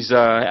he's.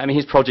 I mean,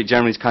 his project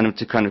generally is kind of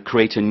to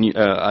create a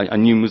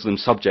new Muslim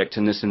subject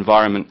in this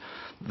environment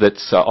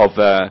that's of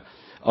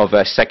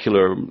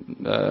secular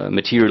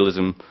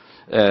materialism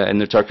in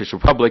the Turkish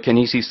Republic, and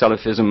he sees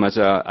Salafism as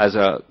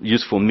a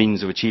useful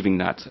means of achieving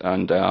that,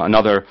 and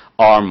another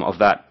arm of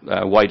that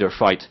wider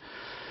fight.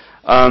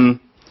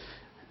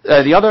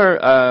 The other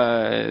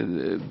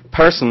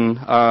person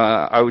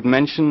I would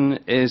mention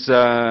is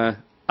a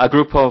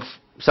group of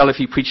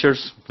Salafi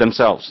preachers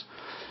themselves.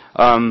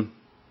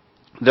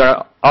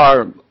 There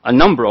are a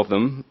number of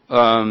them,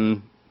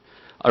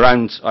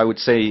 around, I would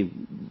say,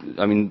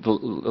 I mean, the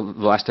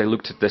last I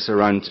looked at this,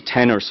 around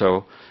 10 or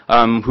so,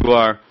 who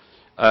are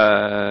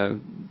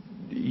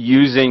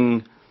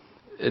using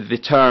the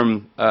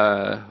term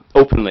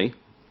openly,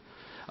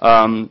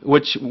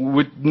 which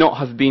would not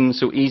have been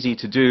so easy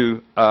to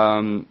do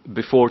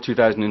before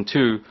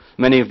 2002.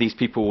 Many of these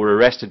people were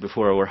arrested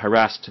before or were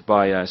harassed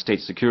by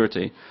state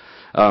security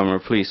or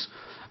police.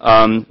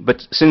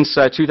 But since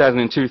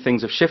 2002,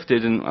 things have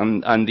shifted,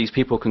 and these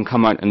people can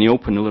come out in the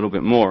open a little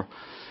bit more.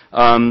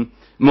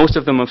 Most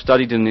of them have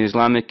studied in the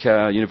Islamic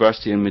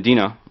University in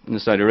Medina, in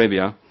Saudi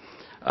Arabia.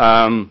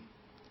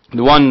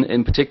 The one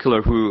in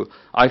particular who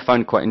I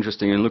found quite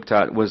interesting and looked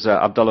at was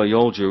Abdullah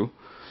Yolcu.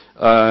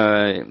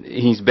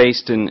 He's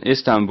based in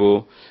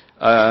Istanbul.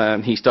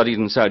 He studied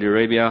in Saudi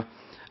Arabia.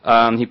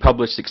 He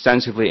published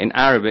extensively in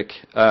Arabic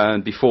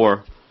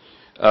before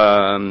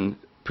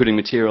putting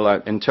material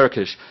out in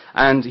Turkish.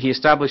 And he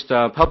established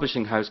a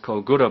publishing house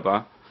called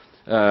Guraba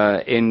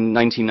in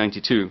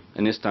 1992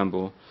 in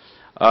Istanbul.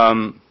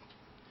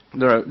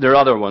 There are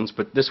other ones,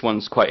 but this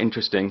one's quite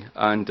interesting,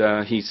 and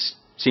he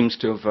seems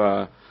to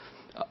have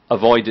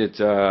avoided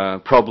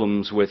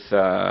problems with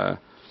the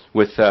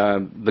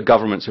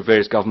governments or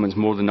various governments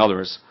more than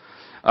others.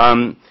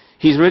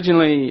 He's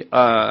originally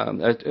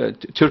a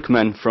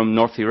Turkmen from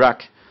North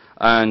Iraq,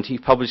 and he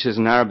publishes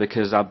in Arabic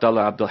as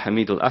Abdullah Abdul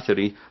Hamid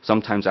al-Athari,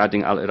 sometimes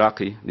adding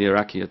al-Iraqi, the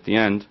Iraqi at the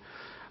end.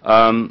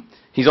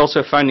 He's also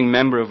a founding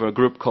member of a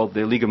group called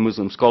the League of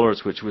Muslim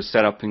Scholars, which was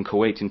set up in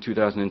Kuwait in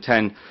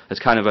 2010 as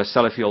kind of a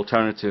Salafi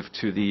alternative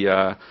to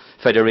the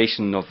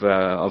Federation of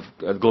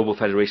Global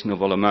Federation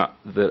of Ulama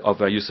of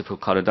Yusuf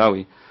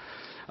al-Qaradawi.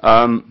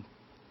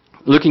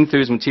 Looking through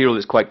his material,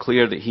 it's quite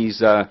clear that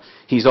he's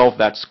of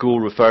that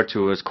school referred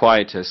to as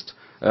quietist.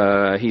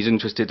 He's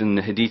interested in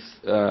the Hadith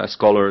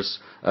scholars,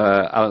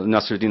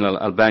 Nasruddin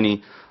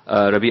al-Albani,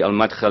 Rabi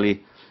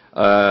al-Madkhali,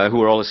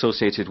 who are all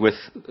associated with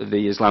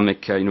the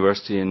Islamic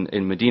University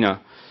in Medina.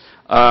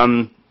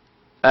 The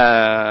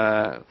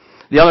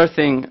other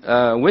thing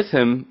with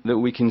him that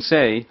we can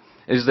say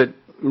is that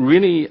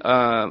really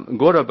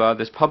Guraba,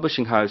 this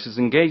publishing house, is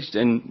engaged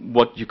in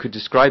what you could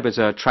describe as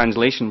a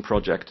translation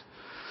project.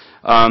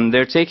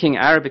 They're taking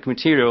Arabic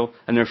material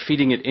and they're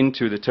feeding it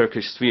into the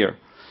Turkish sphere.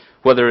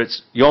 Whether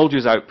it's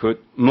Yolcu's output,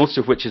 most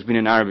of which has been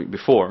in Arabic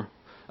before,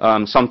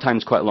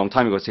 sometimes quite a long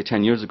time ago, say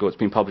 10 years ago, it's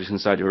been published in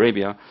Saudi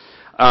Arabia,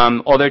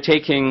 or they're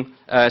taking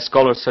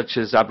scholars such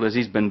as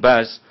Abdulaziz bin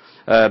Baz,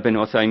 bin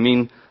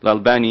Uthaymin,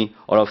 Al-Albani,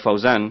 or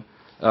Al-Fawzan,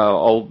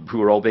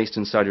 who are all based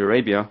in Saudi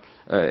Arabia,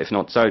 if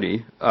not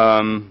Saudi.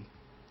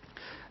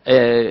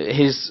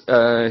 His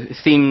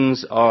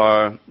themes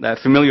are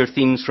familiar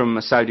themes from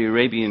Saudi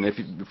Arabia,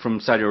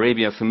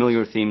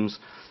 familiar themes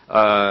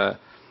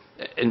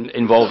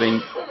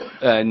involving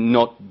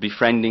not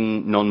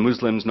befriending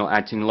non-Muslims, not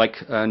acting like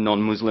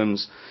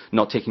non-Muslims,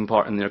 not taking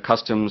part in their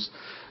customs,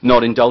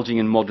 not indulging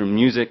in modern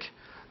music,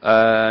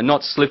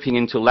 not slipping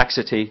into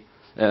laxity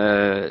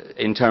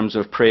in terms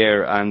of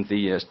prayer and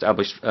the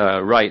established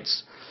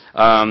rites.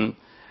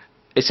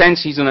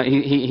 Essentially,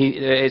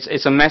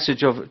 it's a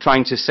message of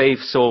trying to save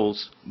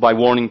souls by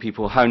warning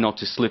people how not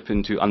to slip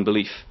into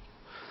unbelief.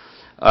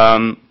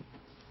 But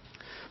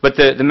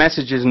the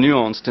message is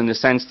nuanced in the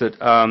sense that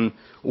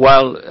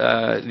while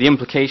the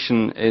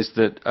implication is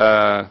that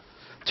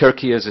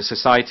Turkey is a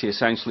society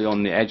essentially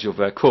on the edge of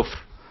kufr,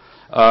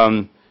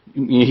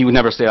 he would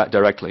never say that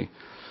directly.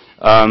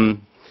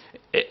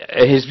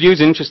 His view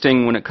is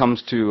interesting when it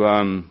comes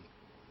to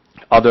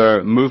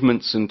other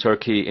movements in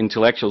Turkey,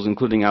 intellectuals,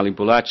 including Ali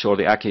Bulaq or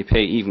the AKP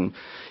even.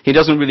 He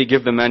doesn't really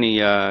give them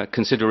any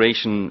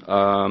consideration.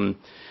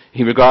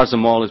 He regards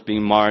them all as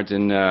being marred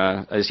in,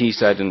 as he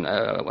said, and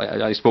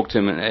I spoke to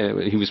him,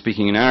 and he was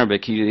speaking in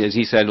Arabic, as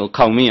he said,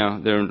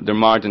 al-Qawmiya, they're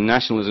marred in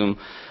nationalism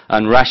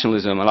and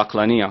rationalism,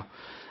 al-Aqlaniya,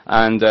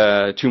 and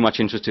too much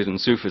interested in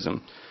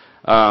Sufism.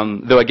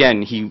 Though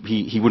again,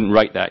 he wouldn't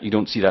write that. You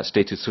don't see that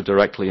stated so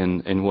directly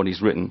in what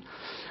he's written.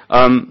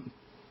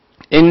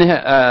 In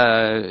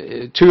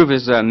two of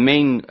his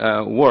main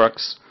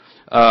works,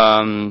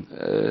 Salafi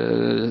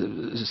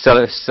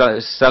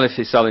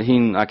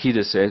Salihin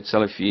Aqidah said,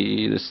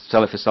 Salafi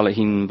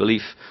Salihin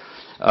belief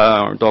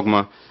or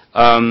dogma,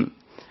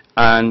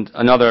 and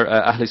another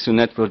Ahl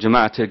Sunnat wal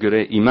Jama'at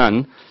Gure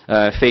Iman,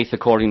 faith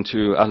according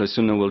to Ahl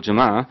Sunnah wal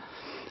Jama'ah.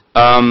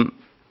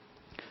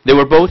 They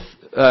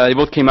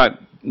both came out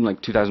in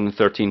like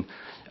 2013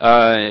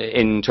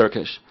 in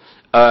Turkish.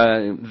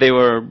 They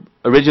were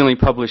originally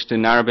published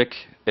in Arabic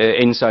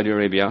in Saudi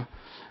Arabia.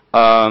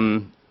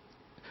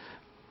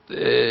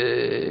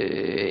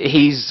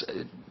 He's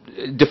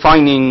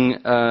defining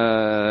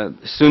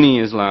Sunni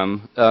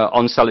Islam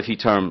on Salafi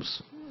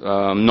terms.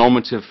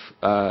 Normative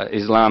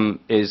Islam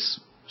is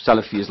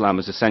Salafi Islam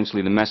is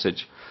essentially the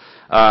message.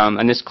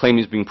 And this claim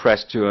is being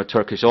pressed to a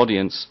Turkish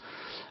audience.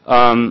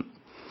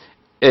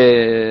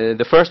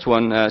 The first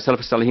one,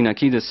 Salafi Salihin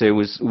Aqidah,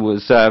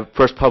 was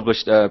first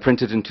published,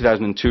 printed in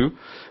 2002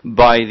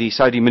 by the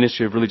Saudi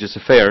Ministry of Religious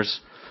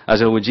Affairs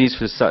as al-Wajiz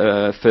for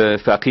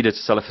Aqidat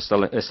Salaf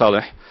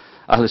Salih,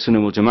 Ahl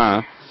Sunnah wal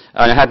Jama'ah,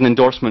 and it had an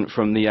endorsement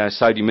from the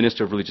Saudi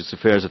Minister of Religious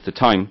Affairs at the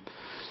time.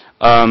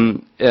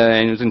 And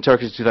it was in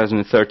Turkish in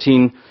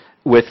 2013.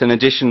 with an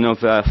addition of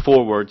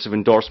 4 words of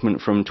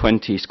endorsement from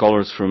 20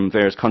 scholars from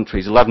various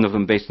countries, 11 of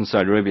them based in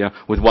Saudi Arabia,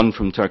 with 1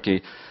 from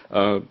Turkey,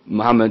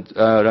 Muhammad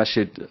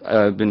Rashid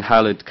bin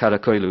Khalid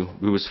Karakoylu,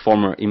 who was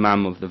former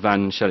Imam of the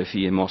Van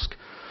Sharifieh Mosque.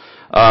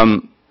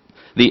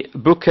 The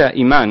book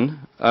Iman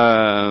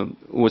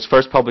was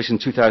first published in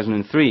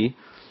 2003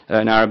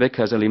 in Arabic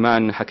as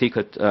Al-Iman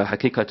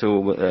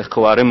Hakikatu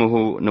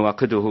Khawarimuhu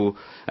Nawaqiduhu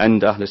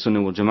and Ahl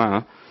Sunnah wal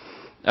Jama'ah.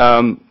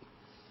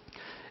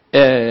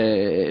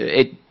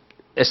 It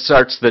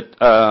asserts that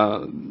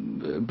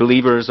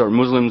believers or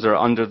Muslims are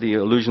under the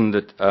illusion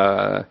that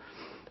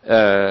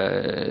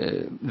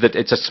that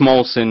it's a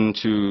small sin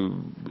to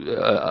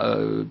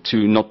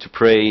not to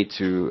pray,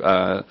 to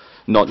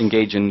not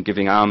engage in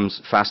giving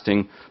alms,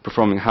 fasting,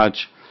 performing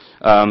Hajj.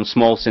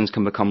 Small sins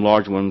can become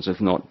large ones if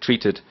not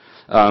treated.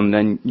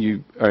 Then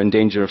you are in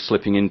danger of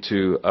slipping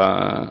into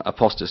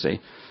apostasy,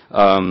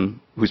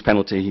 whose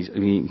penalty,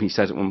 he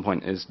says at one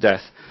point, is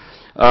death.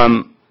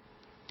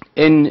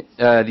 In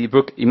the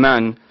book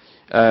Iman,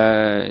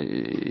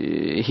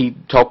 he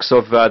talks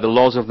of the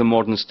laws of the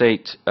modern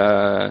state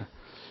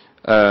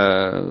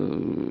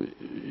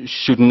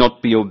should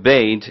not be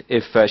obeyed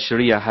if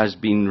Sharia has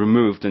been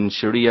removed, and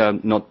Sharia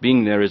not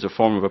being there is a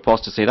form of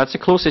apostasy. That's the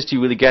closest he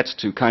really gets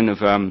to kind of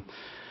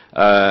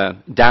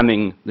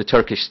damning the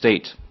Turkish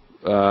state,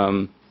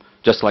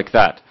 just like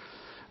that.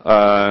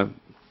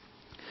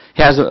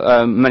 He has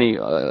many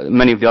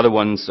of the other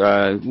ones.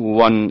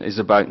 One is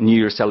about New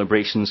Year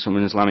celebrations from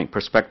an Islamic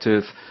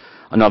perspective,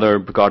 another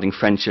regarding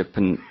friendship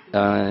and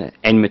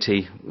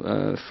enmity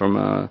from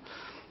an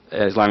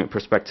Islamic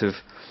perspective,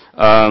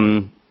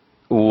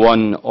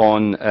 one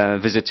on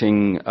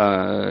visiting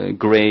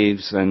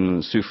graves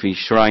and Sufi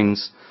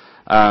shrines,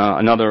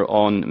 another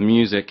on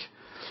music.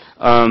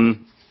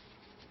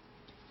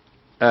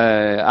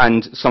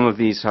 And some of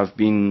these have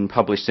been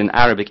published in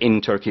Arabic in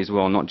Turkey as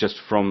well, not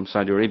just from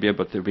Saudi Arabia,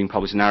 but they're being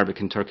published in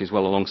Arabic in Turkey as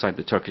well, alongside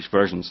the Turkish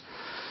versions.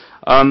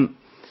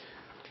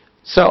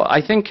 So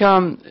I think,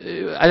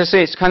 as I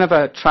say, it's kind of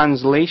a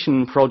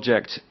translation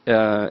project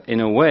in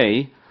a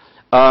way.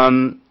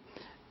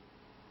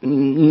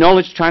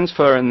 Knowledge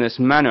transfer in this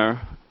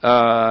manner,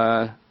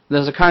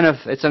 there's a kind of,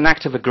 it's an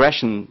act of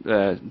aggression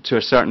to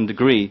a certain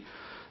degree.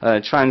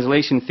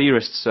 Translation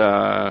theorists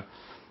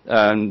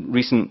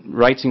recent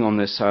writing on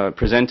this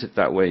present it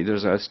that way.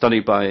 There's a study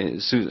by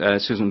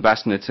Susan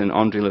Bassnett and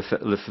André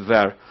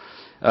Lefebvre,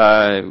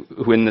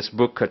 who in this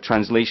book,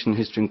 Translation,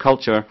 History and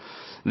Culture,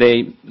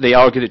 they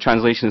argue that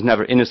translation is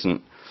never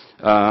innocent.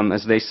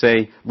 As they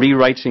say,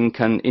 rewriting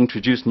can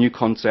introduce new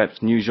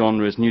concepts, new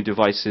genres, new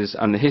devices,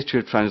 and the history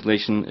of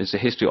translation is a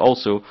history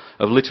also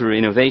of literary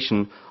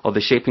innovation, of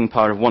the shaping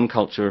power of one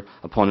culture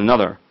upon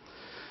another.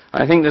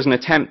 I think there's an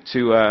attempt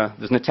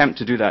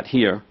to do that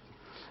here.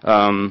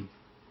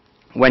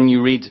 When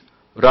you read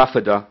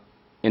Rafida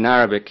in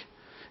Arabic,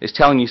 it's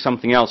telling you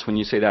something else when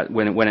you say that,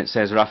 when it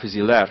says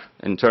Rafiziler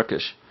in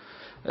Turkish.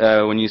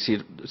 When you see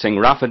saying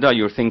Rafida,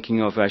 you're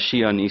thinking of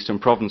Shia in Eastern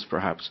Province,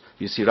 perhaps.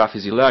 If you see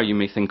Rafiziler, you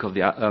may think of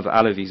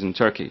Alevis in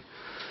Turkey.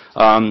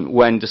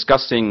 When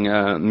discussing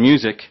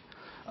music,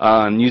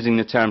 using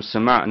the term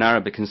Sama in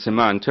Arabic and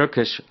Sama in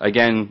Turkish,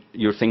 again,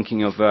 you're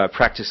thinking of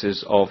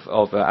practices of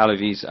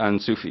Alevis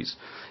and Sufis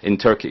in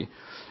Turkey.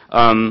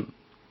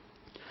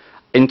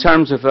 In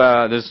terms of,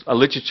 there's a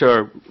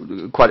literature,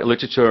 quite a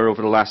literature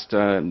over the last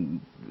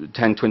 10,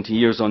 20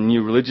 years on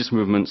new religious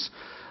movements.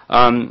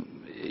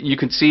 You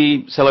could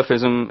see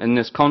Salafism in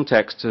this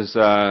context as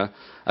a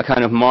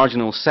kind of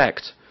marginal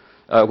sect,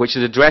 which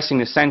is addressing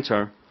the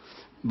center,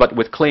 but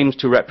with claims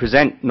to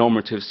represent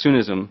normative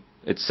Sunnism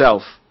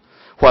itself,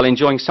 while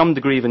enjoying some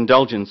degree of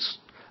indulgence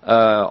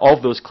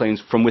of those claims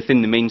from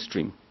within the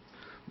mainstream,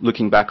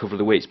 looking back over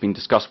the way it's been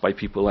discussed by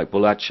people like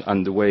Bolach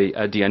and the way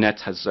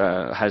Diyanet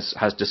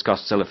has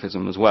discussed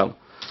Salafism as well.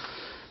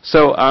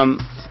 So,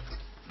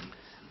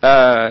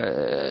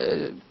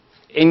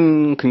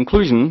 in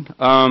conclusion,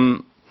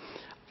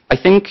 I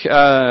think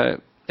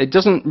it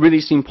doesn't really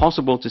seem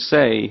possible to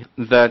say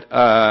that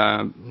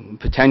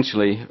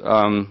potentially,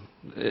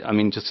 I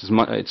mean, just as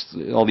much,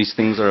 all these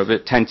things are a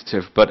bit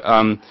tentative, but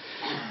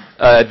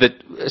that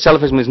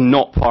Salafism is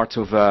not part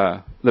of,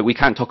 that we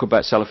can't talk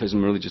about Salafism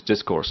in religious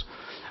discourse,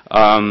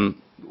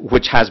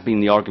 which has been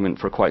the argument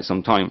for quite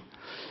some time.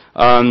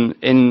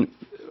 In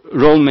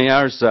Roland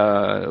Mayer's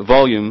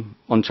volume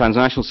on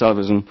transnational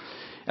Salafism,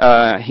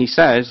 he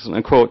says, and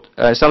I quote,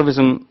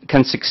 Salafism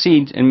can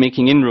succeed in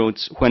making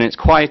inroads when its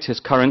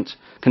quietist current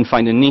can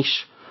find a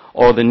niche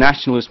or the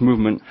nationalist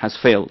movement has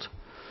failed.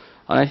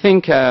 And I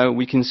think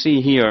we can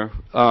see here,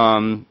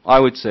 I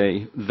would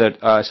say, that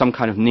some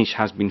kind of niche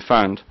has been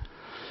found.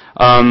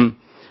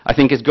 I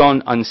think it's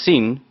gone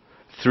unseen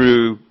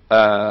through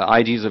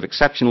ideas of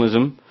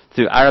exceptionalism,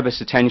 through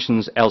Arabist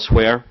attentions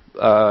elsewhere,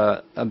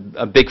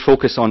 a big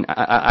focus on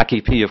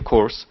AKP, of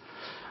course.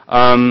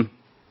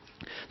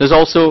 There's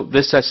also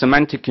this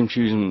semantic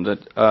confusion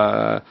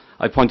that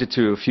I pointed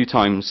to a few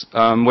times,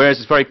 whereas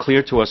it's very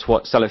clear to us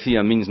what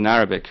Salafiyya means in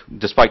Arabic,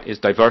 despite its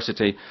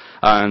diversity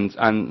and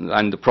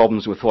the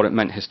problems with what it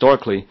meant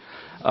historically.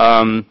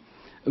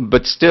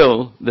 but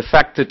still, the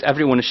fact that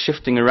everyone is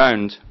shifting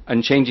around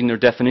and changing their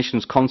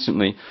definitions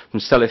constantly, from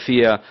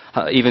Salafiyya,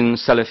 even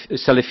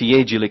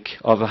Salafiyyejilik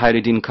of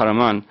Hayreddin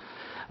Karaman,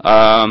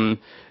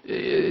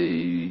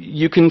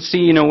 you can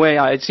see in a way,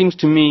 it seems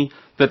to me,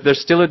 that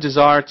there's still a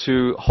desire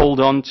to hold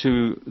on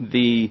to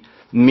the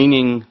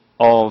meaning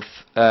of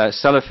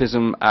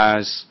Salafism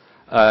as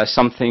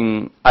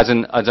something, as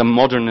a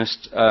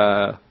modernist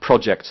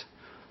project,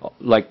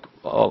 like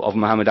of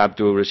Muhammad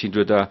Abduh Rashid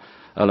Rida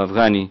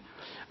al-Afghani,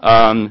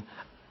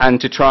 and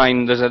to try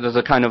and there's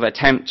a kind of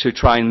attempt to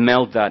try and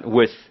meld that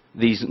with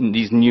these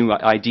new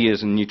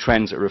ideas and new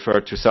trends that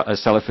refer to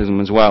as Salafism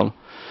as well.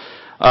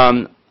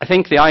 I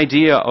think the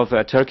idea of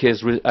Turkey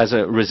as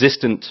a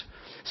resistant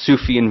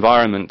Sufi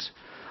environment,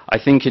 I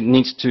think it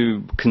needs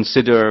to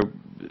consider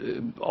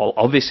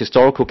obvious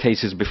historical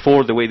cases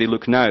before the way they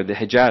look now. The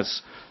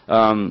Hijaz,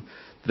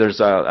 there's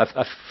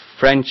a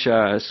French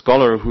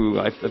scholar who,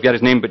 I forget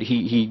his name, but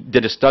he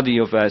did a study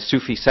of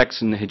Sufi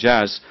sects in the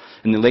Hijaz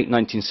in the late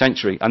 19th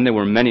century, and there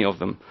were many of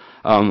them.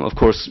 Of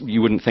course,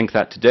 you wouldn't think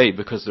that today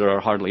because there are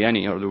hardly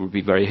any, or they would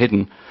be very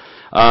hidden.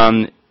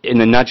 In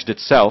the Najd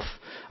itself,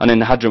 and in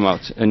the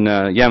Hadramaut in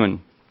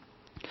Yemen.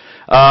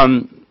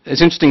 It's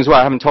interesting as well,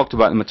 I haven't talked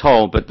about them at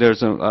all, but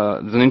there's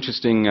an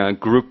interesting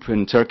group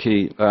in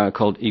Turkey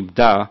called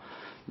Ibda,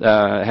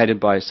 headed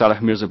by Salah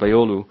Mirza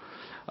Bayolu,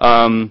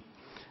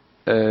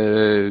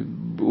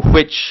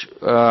 which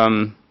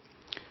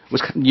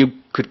was, you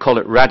could call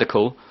it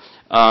radical.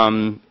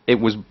 It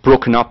was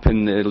broken up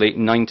in the late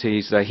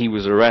 90s. He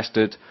was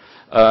arrested.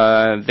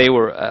 They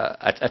were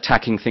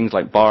attacking things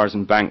like bars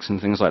and banks and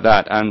things like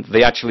that, and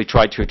they actually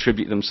tried to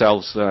attribute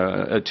themselves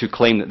to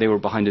claim that they were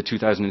behind the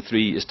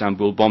 2003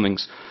 Istanbul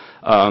bombings,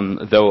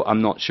 though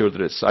I'm not sure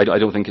that it's, I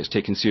don't think it's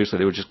taken seriously.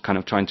 They were just kind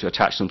of trying to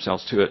attach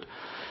themselves to it.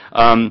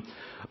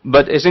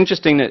 But it's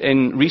interesting that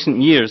in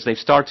recent years they've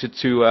started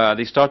to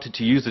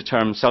use the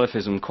term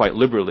Salafism quite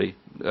liberally,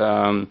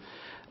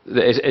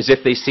 as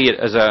if they see it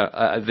as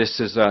this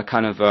is a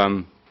kind of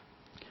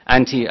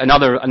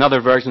another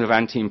version of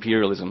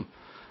anti-imperialism.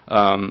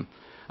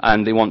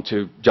 And they want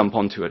to jump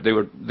onto it. They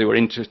were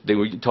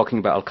talking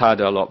about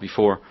Al-Qaeda a lot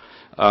before,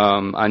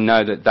 and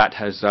now that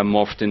has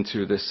morphed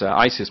into this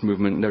ISIS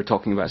movement, they're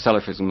talking about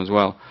Salafism as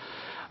well.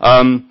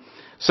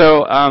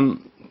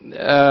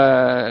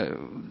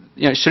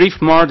 Sharif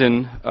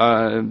Mardan,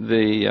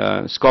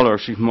 the scholar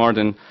Sharif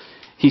Mardan,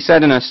 he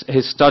said in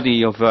his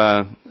study of,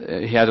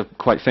 he had a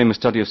quite famous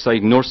study of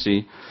Said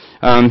Nursi,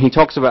 he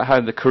talks about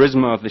how the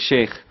charisma of the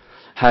Sheikh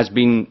has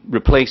been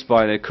replaced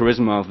by the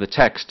charisma of the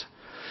text.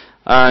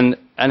 And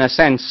in a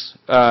sense,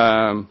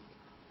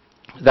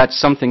 that's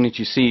something that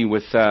you see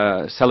with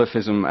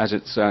Salafism as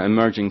it's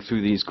emerging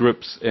through these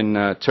groups in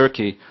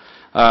Turkey.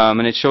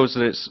 And it shows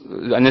that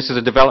and this is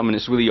a development,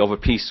 it's really of a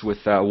piece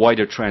with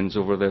wider trends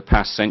over the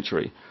past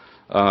century,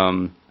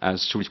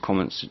 as Sharif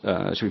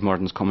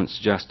Mardan's comments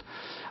suggest.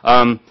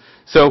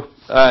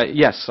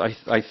 Yes,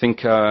 I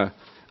think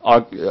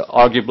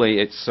arguably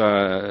it's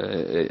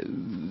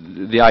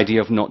the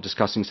idea of not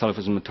discussing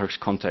Salafism in the Turkish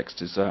context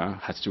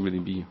has to really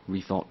be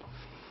rethought.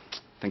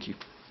 Thank you.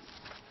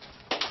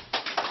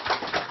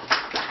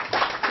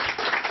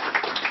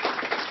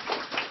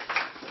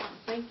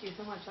 Thank you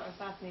so much. That was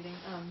fascinating.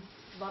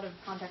 A lot of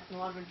context and a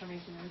lot of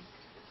information, and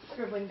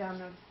scribbling down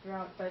notes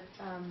throughout. But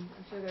I'm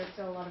sure there are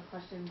still a lot of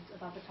questions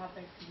about the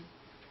topic. It's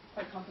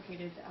quite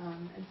complicated,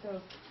 and so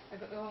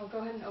I'll go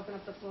ahead and open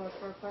up the floor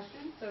for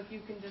questions. So if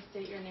you can just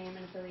state your name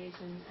and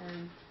affiliation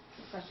and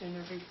a question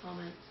or brief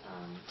comment,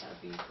 that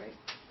would be great.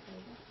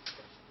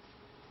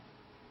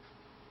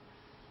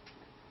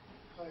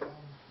 Hi,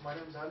 my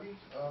name is Ali.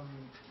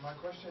 My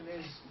question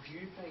is, do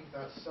you think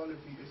that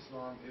Salafi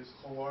Islam is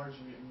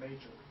Khawariji in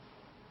nature?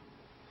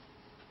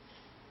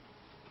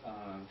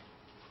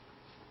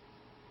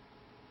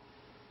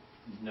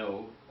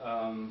 No.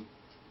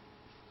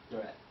 There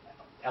are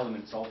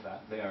elements of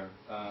that there.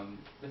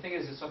 The thing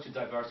is, it's such a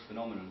diverse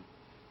phenomenon.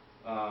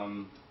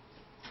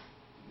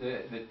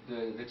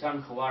 The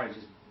term Khawarij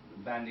is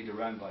bandied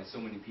around by so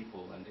many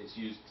people, and it's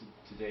used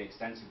today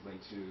extensively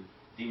to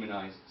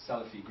demonize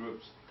Salafi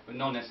groups, but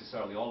not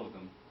necessarily all of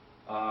them.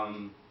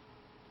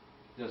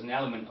 There's an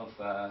element of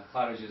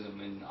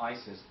Kharijism in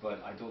ISIS,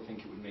 but I don't think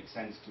it would make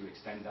sense to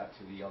extend that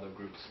to the other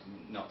groups. I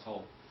mean, not at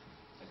all.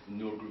 Like the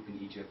Noor group in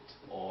Egypt,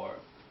 or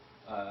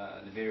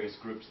the various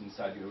groups in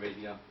Saudi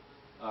Arabia.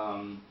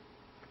 The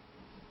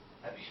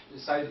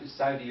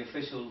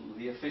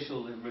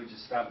official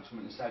religious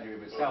establishment in Saudi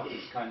Arabia itself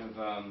is kind of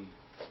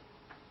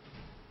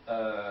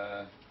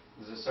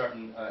there's a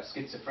certain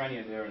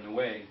schizophrenia there in a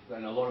way.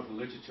 In a lot of the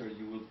literature,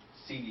 you will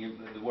see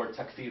the word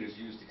takfir is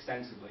used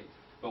extensively.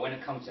 But when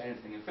it comes to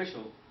anything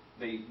official,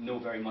 they know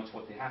very much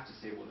what they have to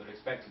say, what they're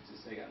expected to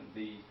say, and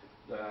the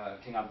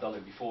King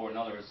Abdullah before and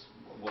others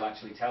will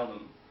actually tell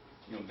them,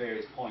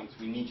 various points.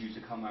 We need you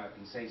to come out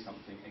and say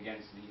something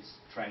against these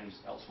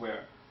trends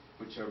elsewhere,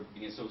 which are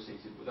being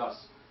associated with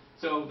us.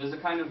 So there's a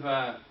kind of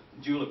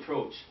dual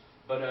approach.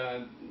 But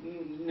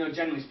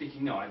generally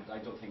speaking, no, I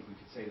don't think we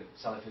could say that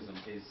Salafism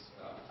is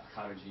a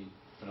Khariji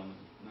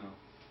phenomenon. No.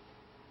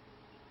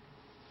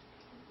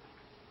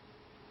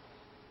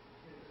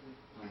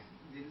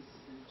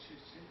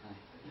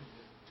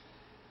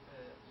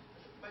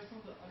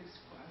 colleague's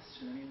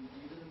question, I mean,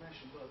 you didn't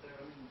mention, but there,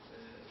 I mean,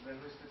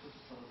 with respect to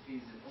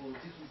Salafism or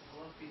different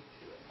Salafi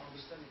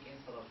understanding in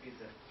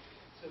Salafism.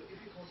 So if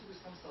you consider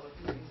some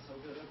Salafism in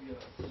Saudi Arabia,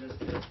 such as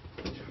the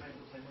Jamaat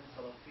Utayman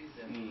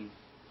Salafism,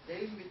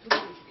 their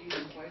methodology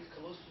is quite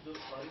close to the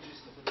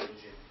Kharijist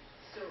methodology.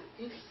 So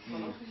in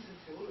Salafism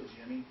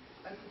theology, I mean,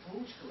 at the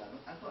theological level,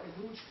 at the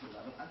ideological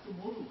level, at the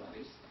moral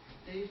values,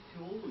 their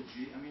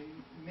theology, I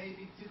mean, may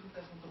be different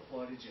from the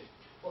Kharijist.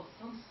 But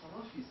some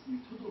Salafist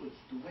methodology,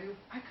 the way of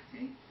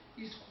acting,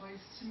 is quite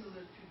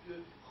similar to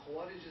the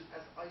Khawarijis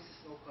as ISIS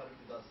now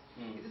currently does.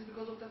 It is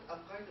because of that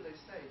Al-Qaeda they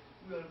say,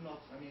 we are not,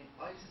 I mean,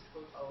 ISIS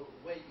because our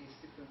way is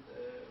different,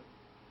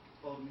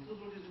 our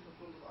methodology is different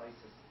from the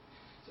ISIS.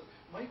 So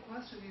my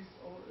question is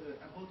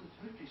about the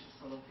Turkish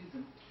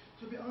Salafism.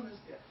 To be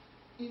honest, yeah,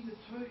 in the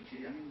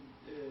Turkey, I mean,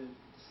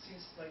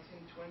 since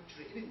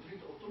 1923, even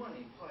during the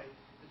Ottoman Empire,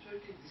 the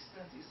Turkey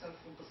distanced itself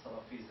from the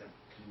Salafism.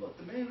 But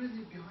the main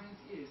reason behind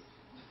is,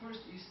 the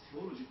first is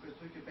theology, because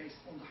Turkey based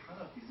on the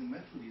Hanafism,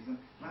 Methodism,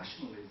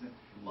 nationalism.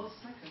 But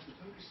second, the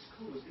Turkish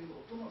scholars, even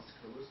the Ottoman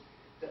scholars,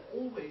 they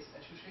always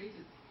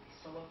associated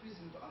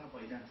Salafism with Arab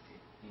identity.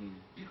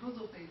 Because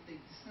of they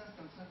distanced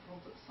themselves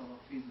from the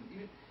Salafism.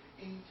 Even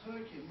in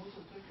Turkey, most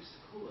of Turkish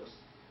scholars,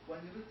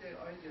 when they read their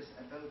ideas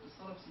about the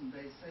Salafism,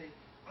 they say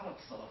Arab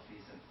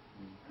Salafism.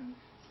 And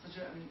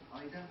such a, I mean,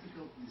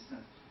 identical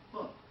distance.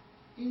 But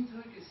in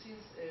Turkey,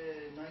 since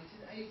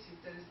 1980,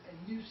 there is a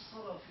new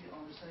Salafi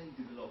understanding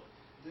developed,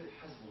 the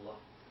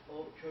Hezbollah,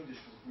 or Kurdish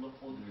Hezbollah,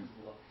 or the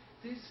Hezbollah.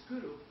 This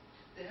group,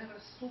 they have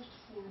a soft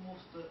form of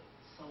the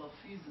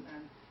Salafism,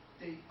 and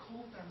they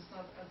call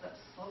themselves as a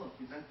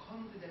Salafis, and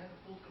currently they have a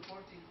political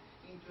party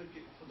in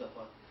Turkey,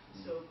 Hudapa.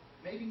 So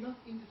maybe not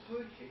in the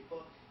Turkey,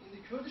 but in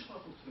the Kurdish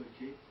part of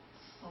Turkey,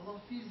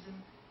 Salafism,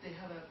 they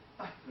have a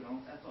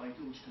background at the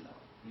ideological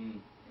level.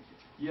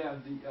 Yeah,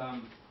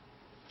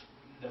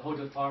 the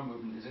Hudapar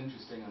movement is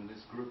interesting, and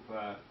this group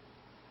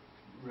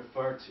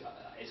referred to,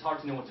 it's hard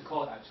to know what to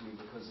call it actually,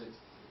 because it's,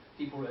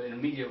 people in the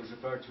media, it was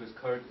referred to as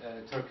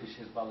Turkish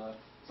Hezbollah,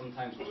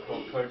 sometimes it's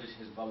called Kurdish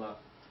Hezbollah.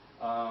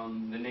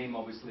 The name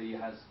obviously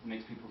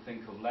makes people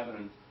think of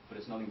Lebanon, but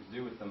it's nothing to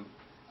do with them.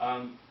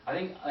 I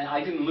think,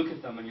 I didn't look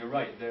at them, and you're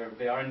right,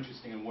 they are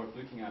interesting and worth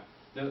looking at.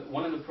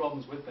 One of the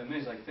problems with them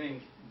is, I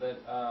think, that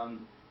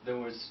there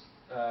was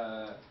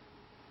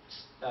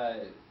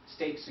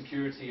state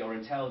security or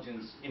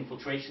intelligence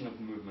infiltration of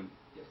the movement.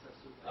 Yes,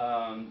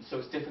 absolutely. So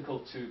it's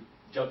difficult to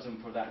judge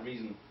them for that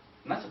reason.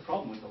 And that's a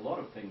problem with a lot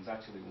of things,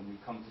 actually, when we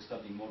come to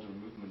study modern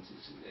movements.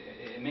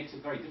 It makes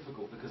it very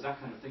difficult, because that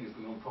kind of thing is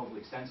going on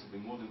probably extensively,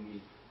 more than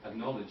we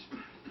acknowledge.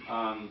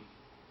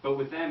 But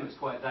with them,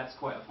 that's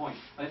quite a point.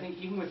 And I think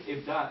even with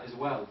Ibda as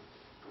well,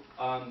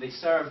 they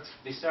served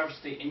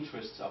state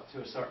interests up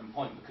to a certain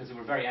point, because they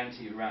were very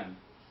anti-Iran.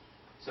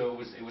 So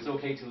it was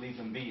okay to leave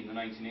them be in the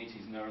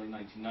 1980s and early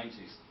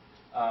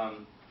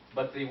 1990s.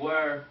 But they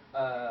were,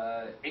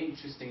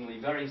 interestingly,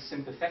 very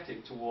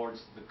sympathetic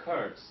towards the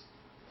Kurds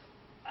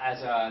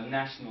as a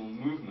national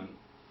movement.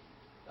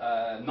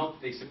 Not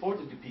that they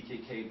supported the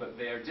PKK, but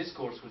their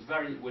discourse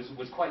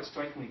was quite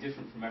strikingly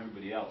different from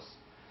everybody else.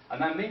 And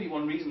that may be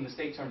one reason the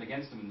state turned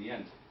against them in the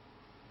end.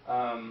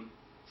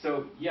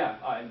 So yeah,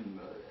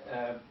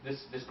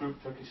 this group,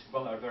 Turkish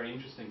Hezbollah, are very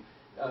interesting.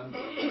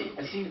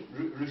 I've seen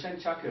Rushen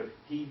Çakır,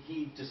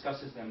 he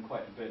discusses them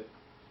quite a bit.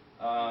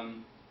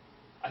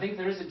 I think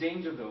there is a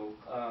danger, though.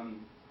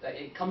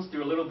 It comes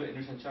through a little bit in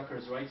Rushen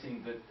Çakır's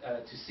writing,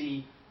 that to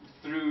see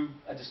through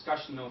a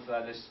discussion of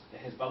this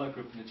Hezbollah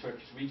group in the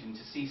Turkish region,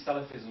 to see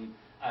Salafism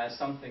as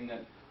something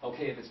that,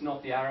 okay, if it's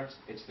not the Arabs,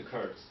 it's the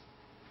Kurds.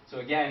 So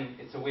again,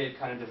 it's a way of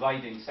kind of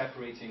dividing,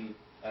 separating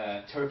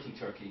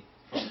Turkey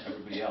from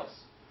everybody else.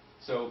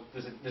 So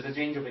there's a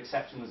danger of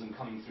exceptionalism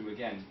coming through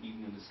again,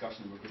 even in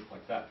discussion of a group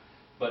like that.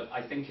 But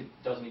I think it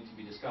does need to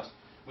be discussed.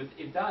 With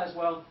Ibda as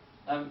well,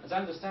 as I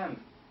understand,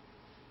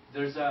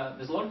 there's a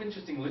lot of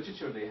interesting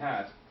literature they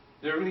had.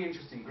 They're a really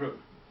interesting group.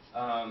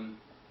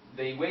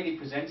 The way they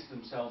presented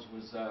themselves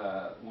was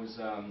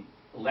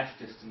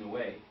leftist in a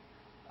way.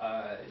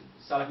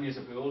 Salih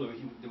Mirza Beyoğlu,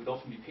 there would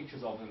often be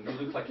pictures of him. He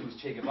looked like he was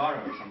Che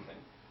Guevara or something.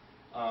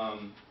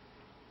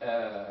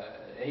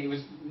 He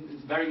was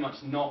very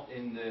much not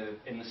in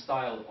the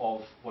style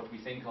of what we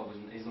think of as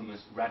an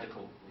Islamist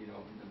radical,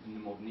 in the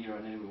modern era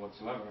in any way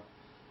whatsoever.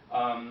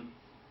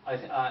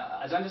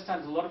 As I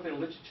understand, a lot of their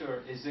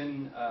literature is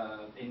in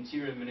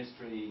Interior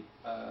Ministry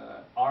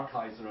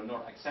archives that are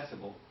not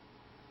accessible.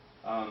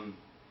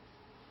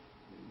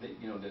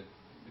 The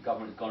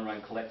government has gone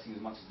around collecting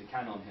as much as they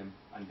can on him,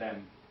 and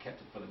then kept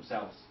it for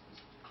themselves.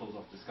 It's a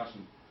closed-off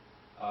discussion.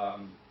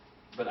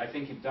 But I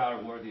think Ibda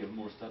are worthy of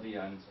more study,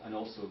 and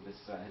also this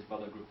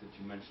Hezbollah group that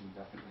you mentioned,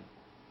 definitely.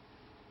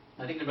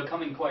 I think they're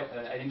becoming quite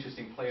an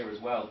interesting player as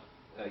well,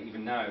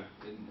 even now,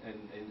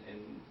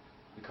 in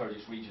the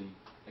Kurdish region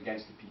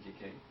against the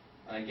PKK.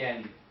 And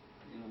again,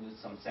 there's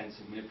some sense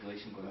of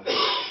manipulation going on.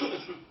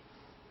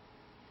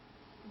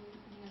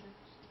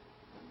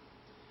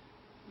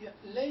 Yeah,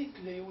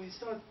 lately we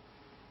start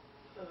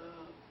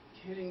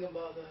hearing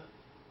about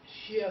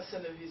Shia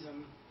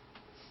Salafism,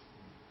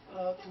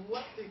 To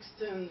what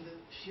extent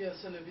Shia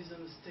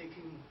Salafism is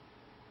taking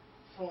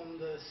from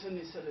the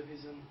Sunni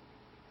Salafism?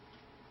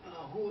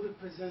 Who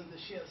represent the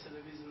Shia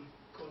Salafism,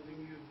 according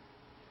to you?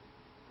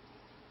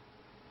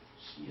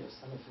 Shia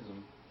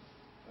Salafism.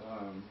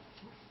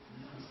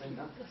 Saying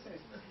that?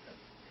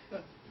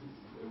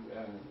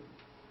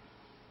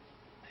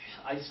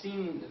 I've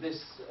seen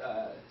this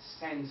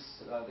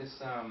sense,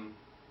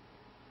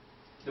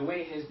 the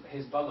way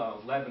Hezbollah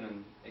of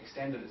Lebanon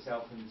extended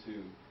itself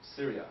into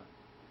Syria.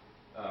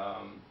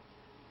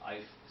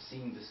 I've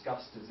seen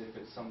discussed as if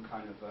it's some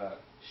kind of a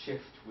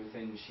shift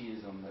within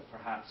Shiism that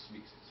perhaps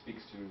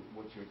speaks to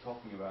what you're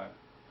talking about.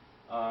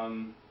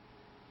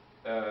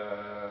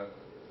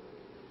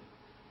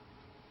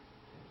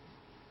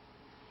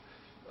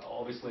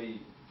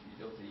 Obviously,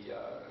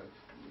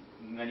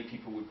 many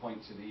people would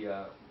point to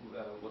the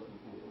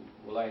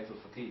Walayat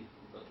al-Faqih,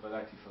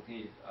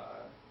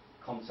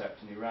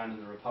 concept in Iran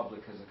and the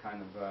Republic as a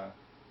kind of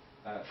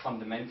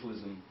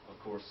fundamentalism, of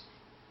course.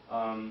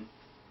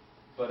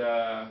 But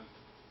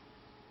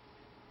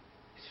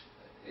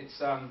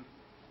it's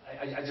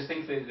I just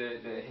think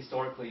the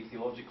historically,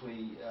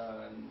 theologically,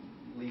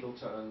 legal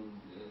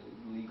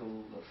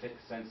or fiqh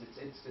sense,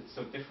 it's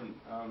so different.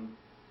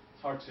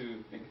 It's hard to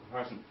make a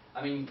comparison.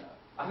 I mean,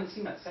 I haven't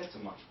seen that said so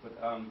much, but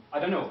I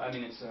don't know. I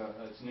mean, it's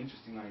an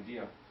interesting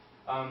idea.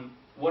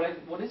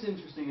 What is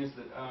interesting is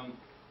that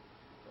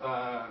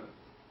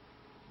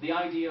the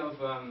idea of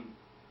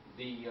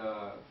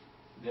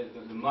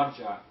the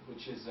marja,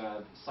 which is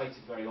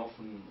cited very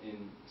often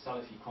in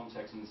Salafi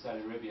context in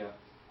Saudi Arabia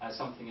as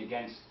something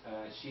against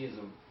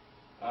Shiism.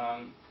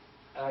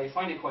 I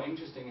find it quite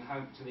interesting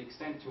how, to the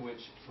extent to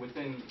which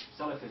within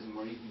Salafism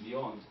or even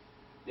beyond,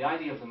 the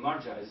idea of the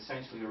marja is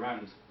essentially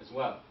around as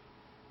well.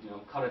 You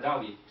know,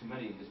 Qaradawi to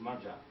many is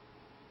marja.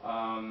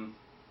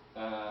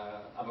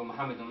 Abu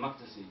Muhammad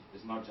al-Maqdisi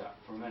is marja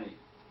for many.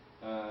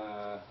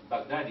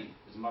 Baghdadi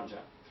is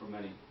marja for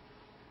many.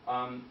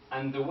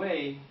 And the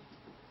way,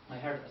 I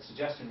heard a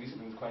suggestion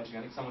recently was quite interesting,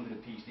 I think someone did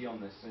a PhD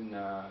on this in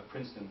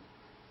Princeton,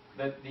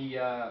 that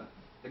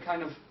the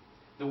kind of,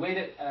 the way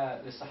that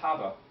the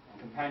Sahaba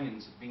and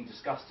companions have been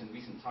discussed in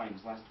recent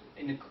times,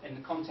 in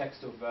the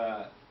context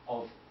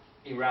of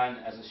Iran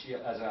as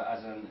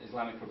an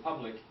Islamic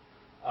republic.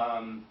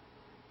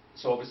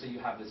 So obviously you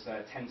have this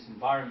tense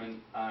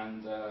environment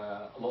and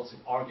lots of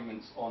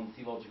arguments on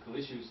theological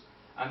issues,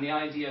 and the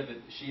idea that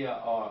Shia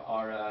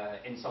are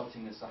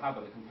insulting the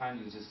Sahaba, the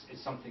companions,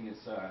 is something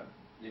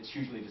that's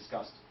hugely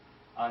discussed.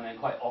 And then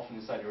quite often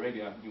in Saudi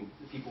Arabia,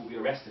 people will be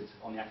arrested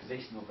on the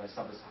accusation of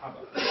Sabah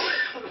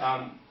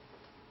Sahaba.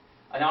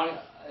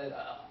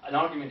 An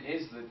argument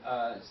is that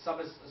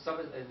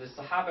the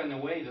Sahaba, in a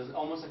way, there's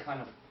almost a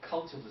kind of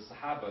cult of the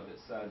Sahaba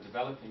that's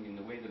developing in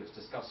the way that it's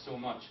discussed so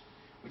much,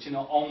 which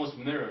almost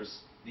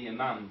mirrors the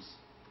Imams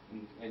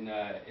in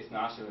Ithna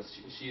Ashara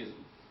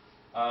Shiism.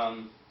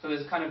 So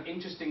there's kind of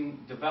interesting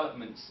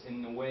developments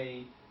in the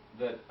way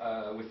that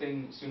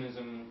within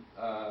Sunnism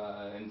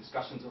and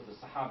discussions of the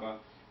Sahaba,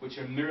 which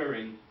are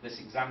mirroring this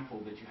example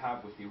that you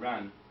have with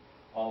Iran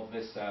of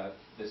this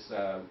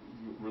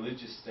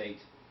religious state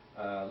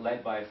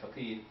led by a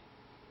faqih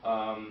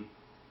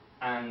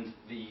and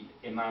the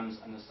Imams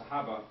and the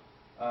Sahaba.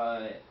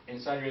 In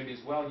Saudi Arabia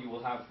as well, you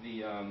will have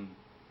the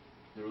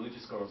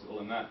religious scholars,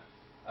 ulama.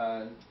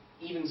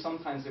 Even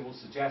sometimes they will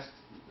suggest,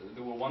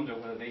 they will wonder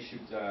whether they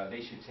should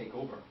take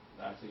over,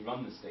 actually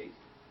run the state.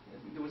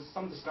 There was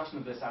some discussion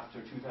of this after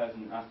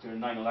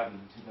 9/11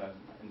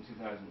 in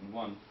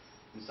 2001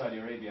 in Saudi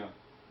Arabia,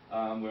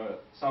 where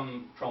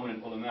some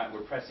prominent ulama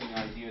were pressing the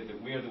idea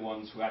that we're the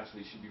ones who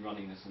actually should be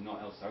running this and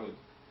not Al Saud.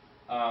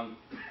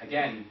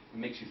 Again, it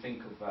makes you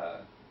think of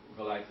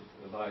Walayat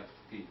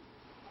al-Faqih.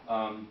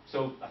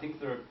 So I think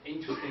there are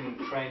interesting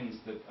trends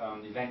that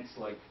events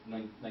like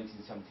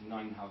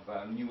 1979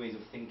 have new ways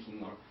of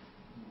thinking or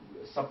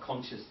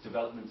subconscious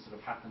developments that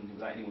have happened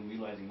without anyone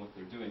realizing what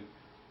they're doing.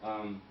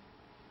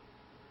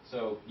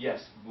 So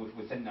yes,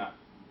 within that,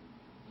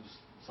 there's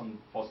some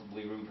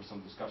possibly room for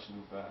some discussion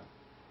of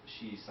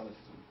Shia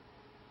Salafism.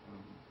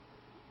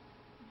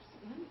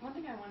 One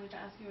thing I wanted to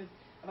ask you was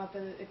about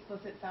the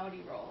explicit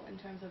Saudi role in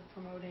terms of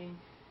promoting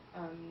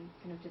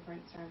kind of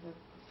different strands of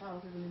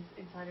Salafism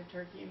inside of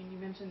Turkey. I mean, you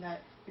mentioned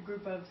that the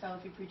group of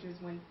Salafi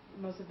preachers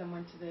most of them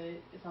went to the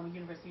Islamic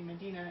University in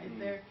Medina. Is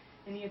there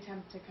any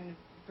attempt to kind of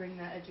bring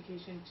that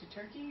education to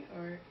Turkey,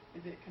 or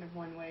is it kind of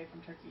one way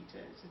from Turkey to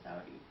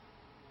Saudi?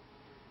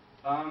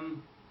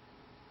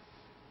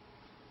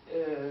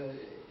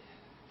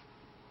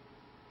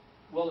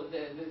 Well,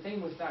 the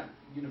thing with that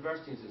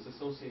university is it's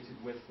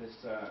associated with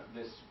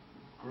this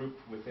group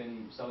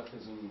within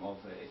Salafism of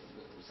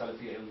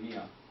Salafi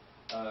Ilmiya,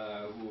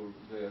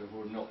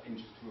 who are not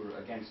interested, who are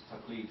against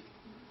Taqlid,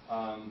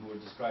 who are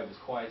described as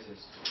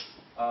quietists.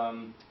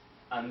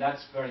 And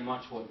that's very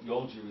much what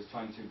Yolcu is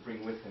trying to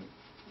bring with him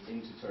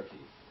into Turkey.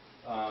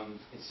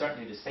 It's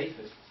certainly the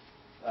safest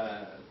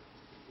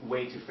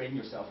way to frame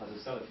yourself as a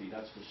Salafi,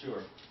 that's for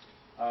sure.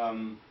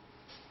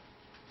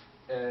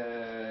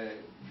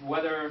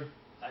 Whether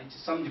to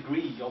some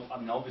degree, I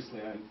mean, obviously,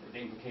 the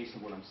implication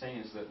of what I'm saying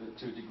is that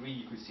to a degree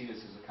you could see this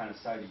as a kind of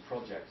Saudi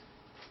project,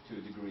 to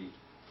a degree.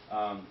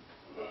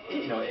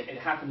 You know, it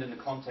happened in the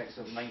context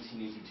of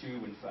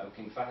 1982 when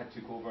King Fahd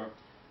took over.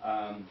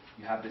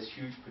 You have this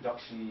huge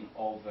production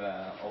of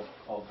the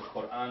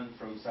Quran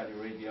from Saudi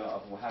Arabia,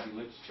 of Wahhabi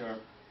literature.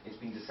 It's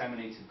been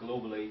disseminated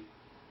globally,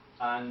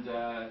 and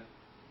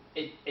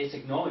it's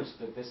acknowledged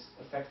that this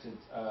affected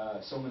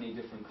so many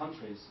different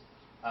countries.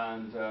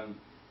 And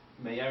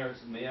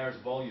Mayer's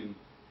volume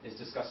is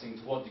discussing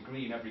to what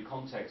degree in every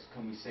context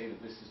can we say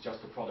that this is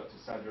just a product of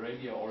Saudi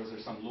Arabia, or is there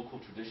some local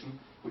tradition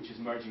which is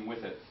merging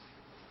with it.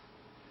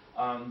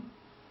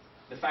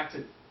 The fact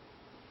that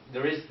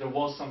there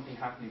was something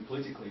happening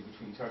politically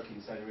between Turkey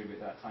and Saudi Arabia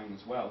at that time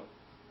as well,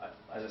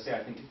 as I say,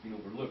 I think it's been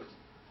overlooked,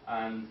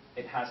 and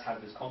it has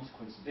had this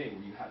consequence today,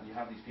 where you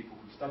have these people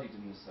who studied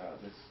in this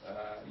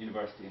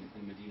university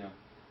in Medina,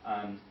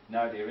 and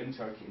now they're in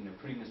Turkey and they're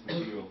putting this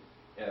material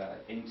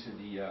into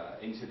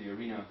the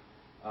arena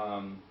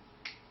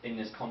in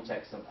this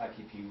context of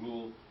AKP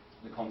rule,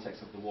 the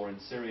context of the war in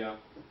Syria.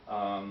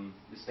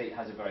 The state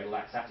has a very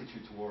lax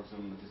attitude towards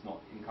them. It is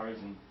not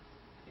encouraging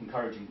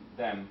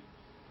them.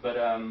 But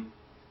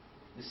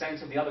the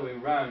sense of the other way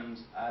around,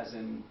 as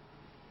in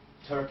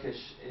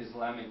Turkish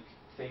Islamic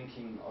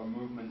thinking or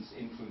movements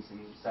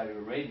influencing Saudi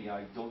Arabia,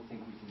 I don't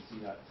think we can see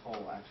that at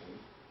all, actually.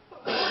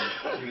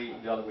 It's really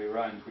the other way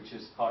around, which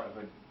is part of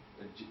a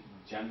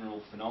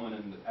general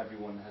phenomenon that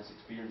everyone has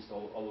experienced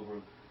all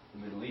over the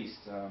Middle East.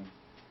 I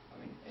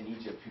mean, in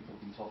Egypt, people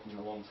have been talking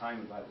a long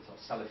time about the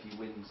sort of Salafi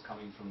winds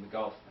coming from the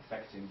Gulf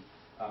affecting,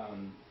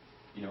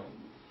 you know,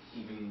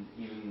 even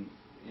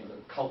you know,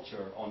 the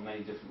culture on many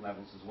different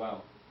levels as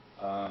well.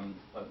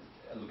 But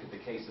look at the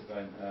case of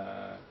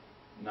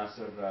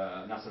Nasser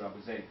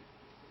Abu Zaid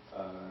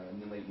in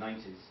the late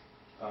 90s,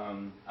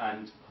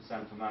 and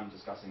Hussam Tamam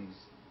discussing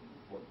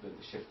what the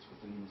shifts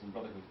within the Muslim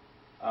Brotherhood.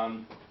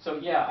 So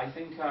yeah, I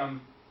think that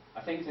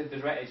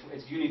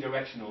it's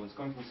unidirectional. It's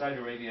going from Saudi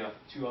Arabia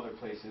to other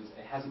places.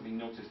 It hasn't been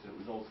noticed that it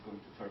was also going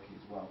to Turkey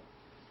as well.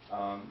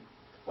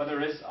 Whether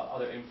there is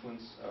other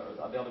influence,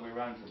 the other way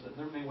around,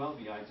 there may well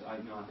be. I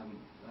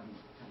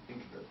can't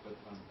think of it, but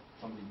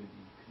somebody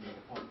maybe can make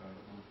a point about it.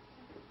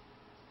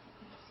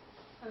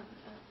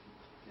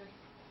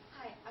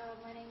 Hi,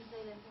 my name is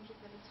Layla. Thank you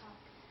for the talk.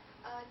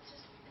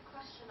 Just a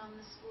question on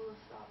the school of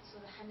thought,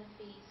 so the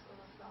Hanafi school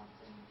of thought,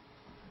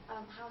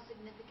 and how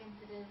significant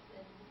it is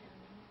in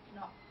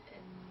not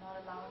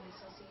allowing the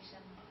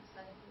association of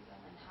Salafism,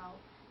 and how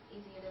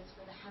easy it is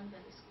for the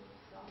Hanbali school of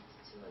thought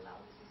to allow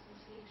this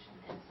association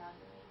in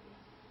Saudi Arabia.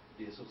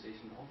 The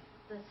association of?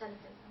 The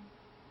Salafism.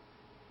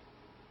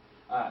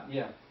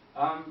 Yeah.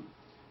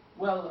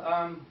 Well,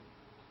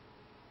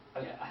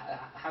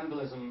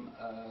 Hanbalism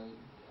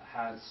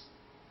has,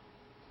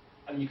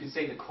 I mean, you could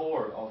say the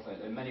core of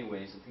it in many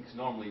ways. I think it's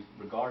normally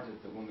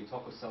regarded that when we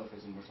talk of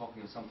Salafism, we're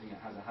talking of something that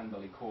has a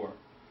Hanbali core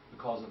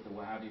because of the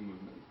Wahhabi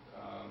movement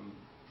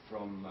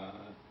from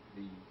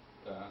the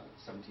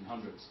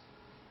 1700s.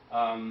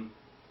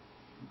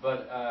 But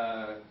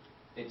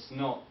it's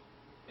not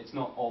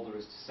all there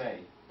is to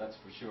say, that's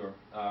for sure.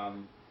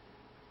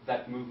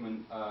 That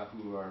movement,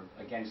 who are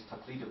against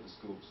taqlid of the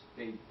schools,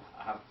 they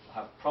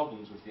have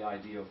problems with the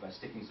idea of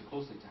sticking so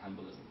closely to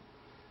Hanbalism,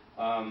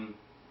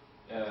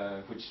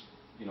 which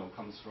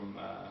comes from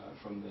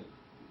the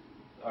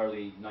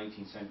early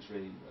 19th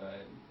century,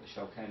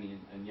 Shawkani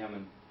in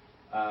Yemen,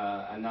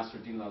 and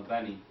Nasruddin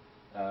al-Albani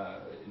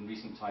in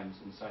recent times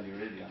in Saudi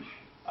Arabia.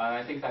 And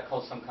I think that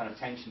caused some kind of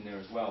tension there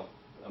as well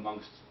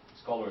amongst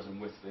scholars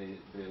and with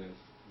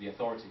the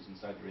authorities in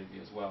Saudi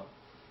Arabia as well.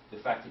 The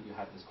fact that you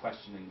had this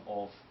questioning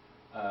of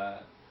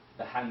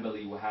the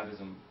Hanbali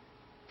Wahhabism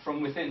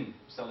from within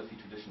Salafi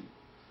tradition.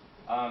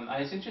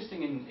 And it's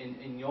interesting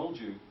in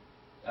Yolju,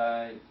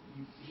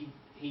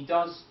 he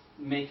does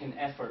make an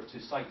effort to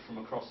cite from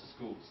across the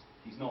schools.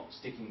 He's not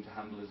sticking to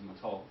Hanbalism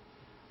at all.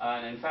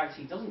 And in fact,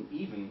 he doesn't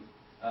even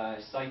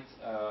cite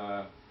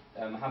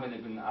Muhammad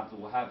ibn Abdul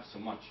Wahhab so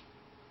much.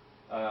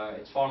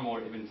 It's far more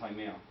Ibn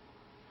Taymiyyah.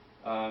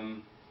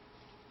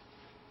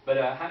 But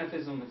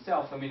Hanafism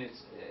itself, I mean,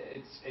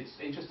 it's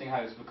interesting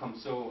how it's become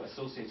so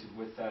associated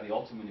with the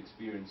Ottoman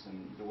experience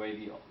and the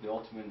way the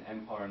Ottoman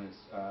Empire in its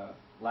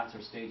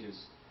latter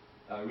stages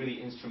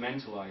really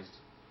instrumentalized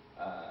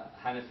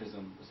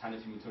Hanafism, this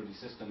Hanafi Maturidi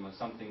system, as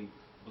something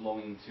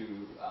belonging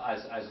to,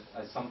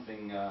 as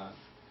something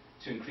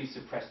to increase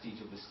the prestige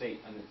of the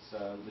state and its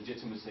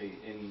legitimacy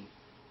in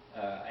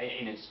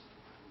its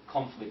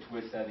conflict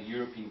with the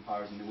European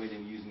powers and the way they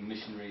were using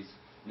missionaries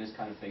and this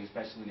kind of thing,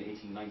 especially in the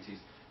 1890s.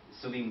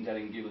 Salim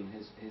Delengil in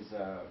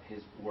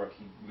his work,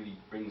 he really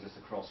brings us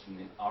across from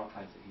the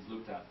archives that he's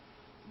looked at,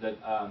 that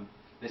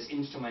this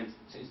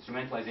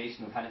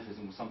instrumentalization of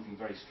Hanafism was something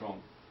very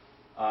strong.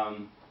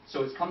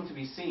 So it's come to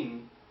be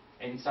seen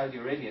in Saudi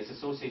Arabia, it's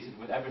associated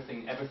with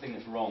everything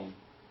that's wrong,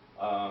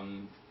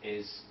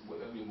 is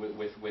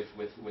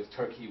with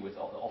Turkey, with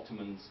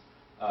Ottomans.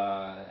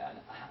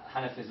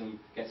 Hanafism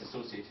gets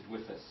associated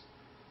with this,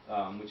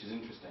 which is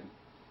interesting.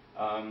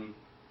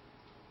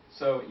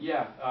 So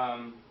yeah,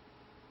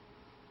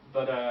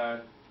 but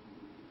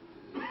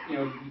you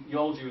know,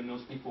 Yolju and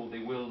those people, they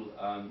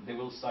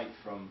will cite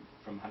from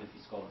Hanafi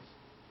scholars.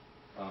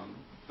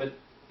 But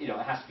you know,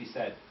 it has to be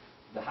said,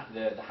 the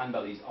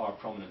Hanbalis are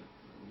prominent.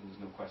 There's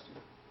no question.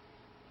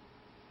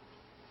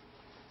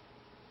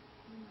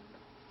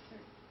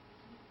 Sorry.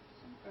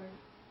 Or,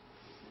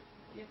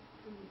 yeah.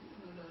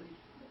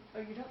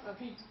 Oh, you don't?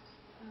 Okay. Yes,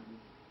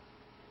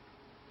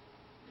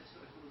 so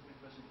I have a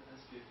question to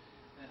ask you.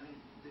 I mean,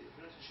 the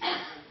relationship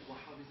between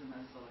Wahhabism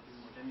and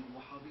Salafism, I mean,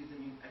 Wahhabism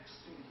in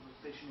extreme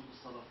interpretation of the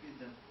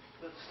Salafism,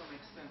 but to some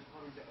extent,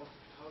 following the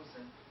after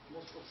 2000,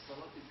 most of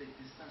Salafis, they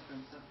distance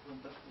themselves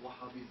from the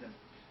Wahhabism.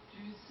 Do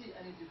you see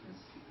any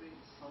difference between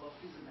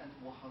Salafism and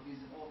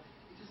Wahhabism, or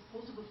it is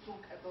possible to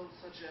talk about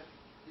such a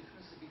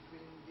difference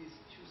between these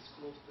two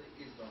schools of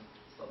Islam,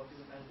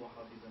 Salafism and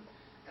Wahhabism?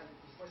 And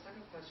my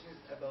second question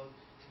is about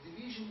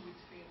division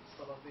between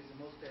Salafism,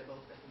 mostly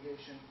about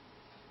affiliation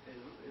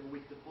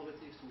with the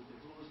politics, with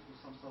the rulers. To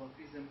some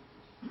Salafism,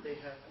 they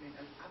have, I mean,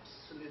 an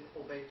absolute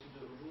obey to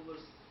the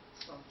rulers,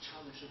 some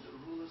challenge to the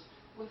rulers.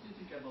 What do you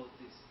think about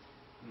this?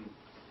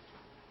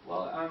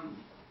 Well,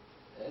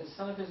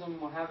 Salafism,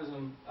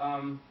 Wahhabism,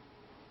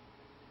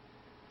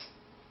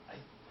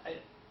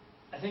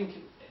 I think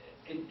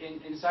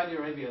in Saudi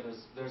Arabia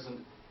there's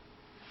an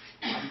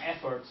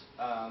effort,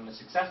 a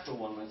successful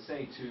one, let's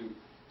say, to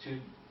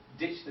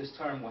ditch this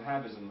term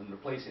Wahhabism and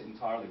replace it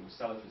entirely with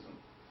Salafism.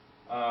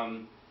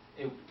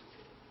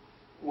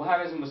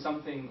 Wahhabism was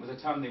a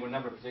term they were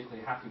never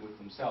particularly happy with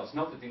themselves.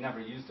 Not that they never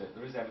used it.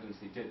 There is evidence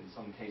they did in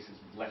some cases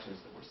with letters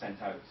that were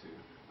sent out to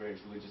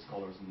various religious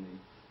scholars in the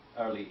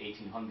early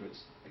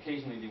 1800s.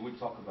 Occasionally they would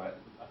talk about,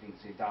 I think,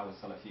 say, Dawah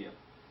Salafiyya.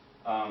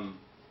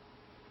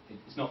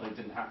 It's not that it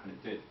didn't happen,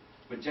 it did.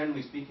 But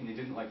generally speaking, they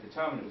didn't like the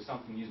term, and it was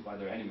something used by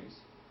their enemies.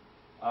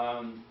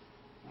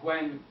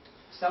 When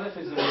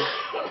Salafism,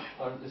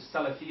 or the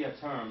Salafiyya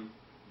term,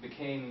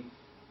 became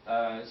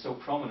so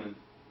prominent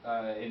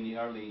in the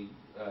early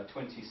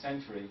 20th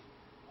century,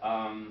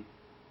 and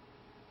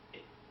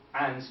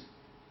I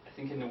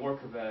think in the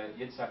work of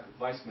Yitzhak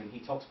Weissman, he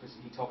talks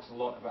a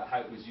lot about how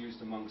it was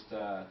used amongst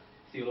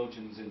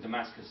theologians in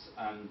Damascus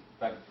and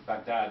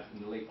Baghdad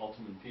in the late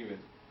Ottoman period,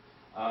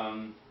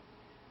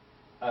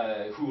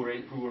 who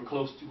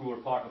were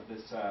part of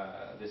this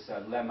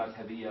La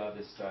Madhhabiyya,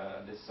 this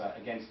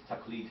against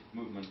Taqlid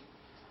movement.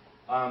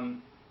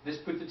 This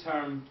put the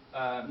term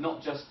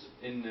not just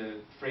in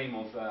the frame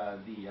of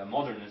the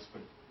modernists,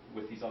 but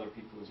with these other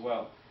people as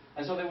well.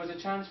 And so there was a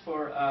chance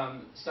for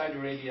Saudi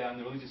Arabia and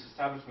the religious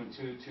establishment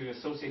to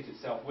associate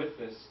itself with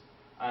this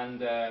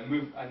and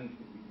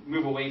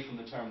move away from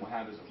the term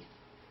Wahhabism.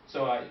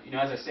 So, you know,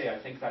 as I say, I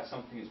think that's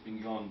something that's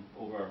been gone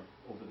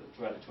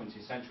throughout the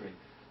 20th century.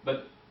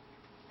 But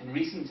in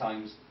recent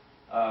times,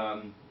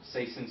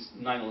 say since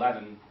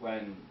 9/11,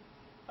 when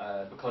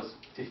because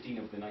 15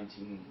 of the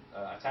 19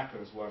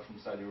 attackers were from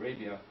Saudi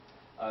Arabia,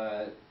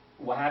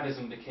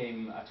 Wahhabism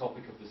became a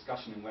topic of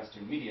discussion in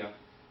Western media,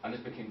 and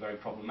this became very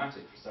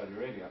problematic for Saudi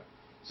Arabia.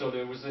 So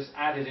there was this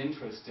added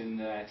interest in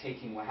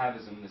taking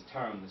Wahhabism, this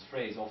term, this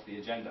phrase, off the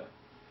agenda.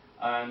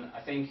 And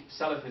I think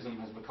Salafism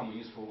has become a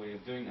useful way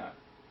of doing that.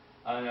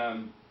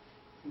 And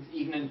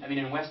even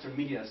in Western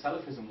media,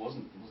 Salafism was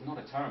not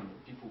a term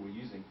that people were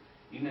using.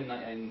 Even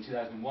in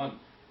 2001,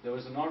 there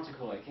was an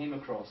article I came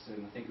across,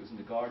 and I think it was in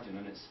The Guardian,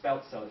 and it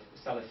spelt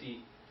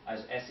Salafi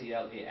as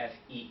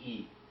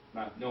S-A-L-A-F-E-E.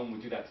 Now, no one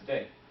would do that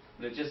today.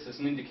 But it's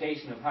an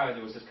indication of how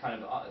there was this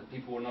kind of,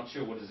 people were not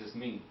sure what does this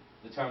mean.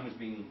 The term was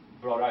being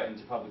brought out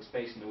into public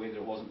space in a way that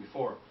it wasn't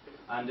before.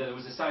 And there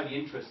was a Saudi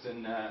interest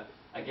in,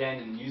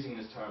 again, in using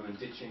this term and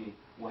ditching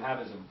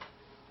Wahhabism.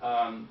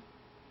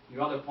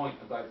 Your other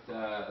point about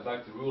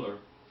the ruler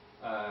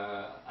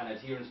and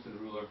adherence to the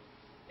ruler,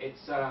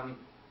 it's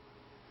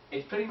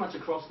pretty much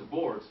across the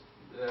board.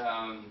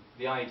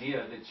 The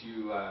idea that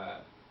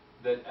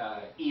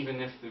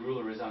even if the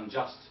ruler is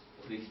unjust,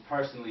 that he's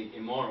personally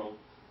immoral,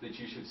 that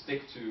you should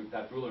stick to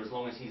that ruler as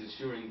long as he's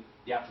assuring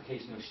the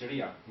application of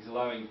Sharia. He's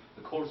allowing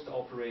the courts to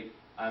operate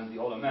and the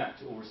ulama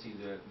to oversee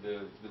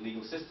the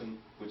legal system,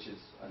 which is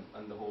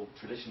and the whole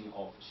tradition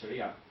of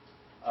Sharia.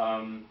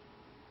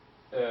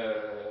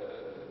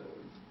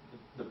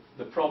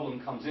 The problem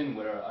comes in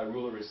where a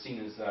ruler is seen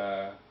as,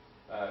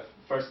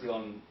 firstly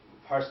on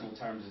personal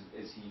terms,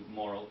 is he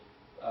moral,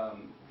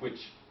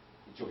 which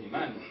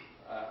Juhayman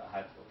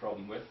had a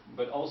problem with,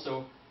 but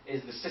also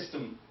is the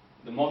system,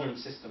 the modern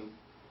system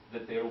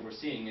that they're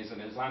overseeing is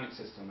an Islamic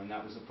system, and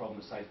that was the problem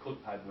that Said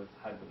Qutb had with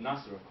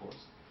Nasser, of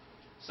course.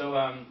 So,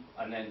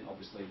 and then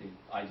obviously the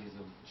ideas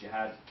of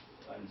jihad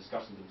and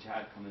discussions of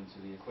jihad come into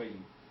the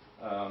equation.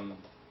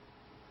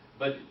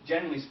 But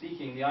generally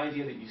speaking, the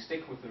idea that you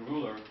stick with the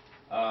ruler,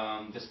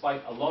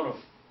 despite a lot of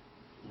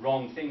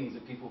wrong things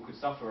that people could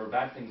suffer, or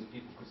bad things that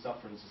people could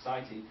suffer in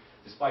society,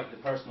 despite the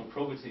personal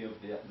probity of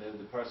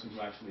the person who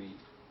actually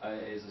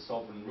is a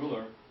sovereign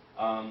ruler,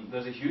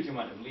 there's a huge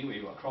amount of leeway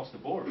across the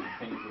board, I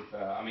think.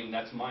 I mean,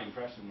 that's my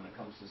impression when it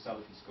comes to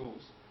Salafi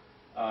schools.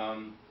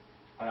 And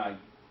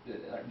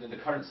the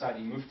current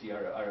Saudi Mufti,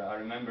 I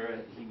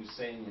remember he was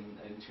saying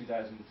in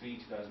 2003,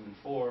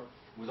 2004,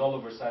 was all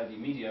over Saudi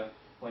media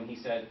when he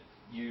said,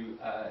 you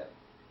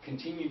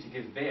continue to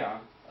give bay'ah,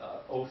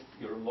 oath,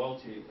 your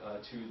loyalty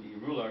to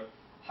the ruler,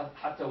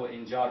 hatta wa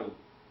in jaru,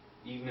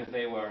 even if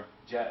they were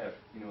ja'ir,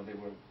 they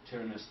were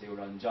tyrannous, they were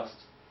unjust,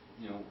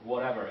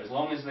 whatever. As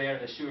long as they are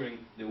assuring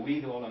that we,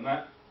 the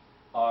ulama,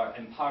 are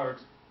empowered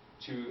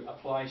to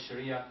apply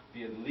Sharia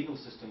via the legal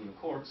system and the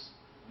courts,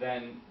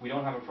 then we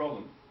don't have a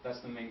problem. That's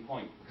the main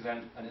point, because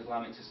then an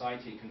Islamic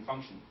society can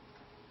function.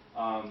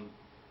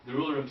 The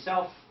ruler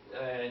himself,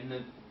 in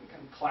the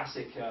kind of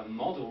classic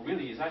model,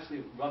 really is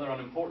actually rather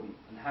unimportant,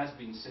 and has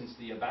been since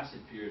the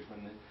Abbasid period,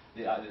 when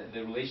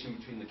the relation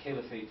between the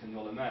caliphate and the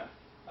ulama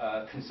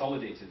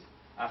consolidated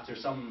after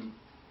some,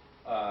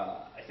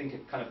 I think,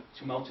 a kind of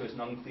tumultuous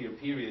and unclear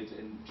period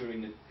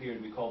during the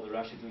period we call the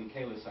Rashidun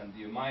Caliphs and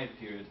the Umayyad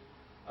period,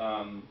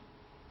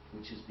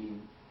 which has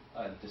been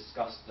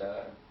discussed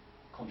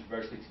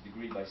controversially to a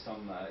degree by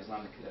some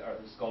Islamic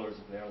scholars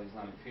of the early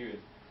Islamic period.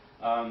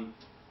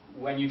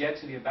 When you get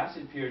to the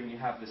Abbasid period and you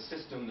have this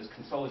system, this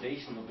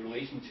consolidation of the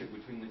relationship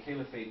between the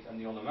caliphate and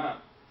the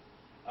ulama,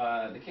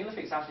 the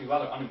caliphate is actually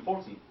rather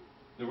unimportant.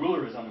 The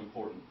ruler is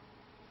unimportant.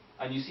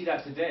 And you see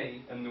that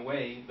today in the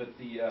way that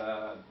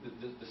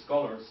the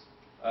scholars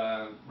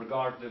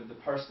regard the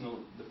personal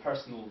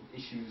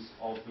issues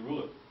of the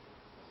ruler.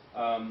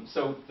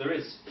 So there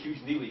is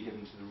huge leeway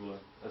given to the ruler.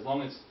 As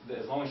long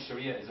as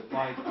Sharia is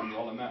applied and the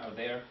ulama are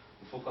there,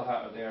 the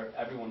fuqaha are there,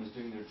 everyone is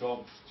doing their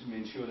job to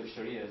ensure that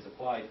Sharia is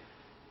applied.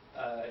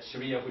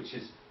 Sharia, which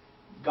is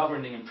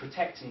governing and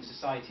protecting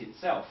society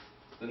itself,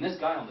 then this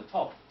guy on the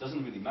top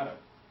doesn't really matter.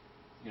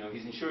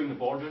 He's ensuring the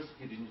borders,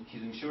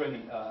 he's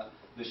ensuring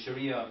the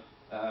Sharia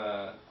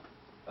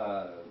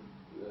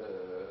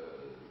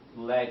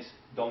led,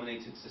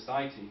 dominated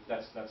society.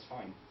 That's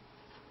fine.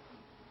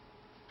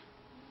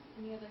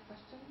 Any other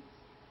questions?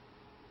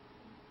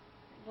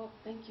 Well,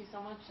 thank you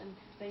so much, and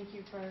thank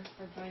you for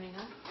joining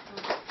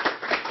us.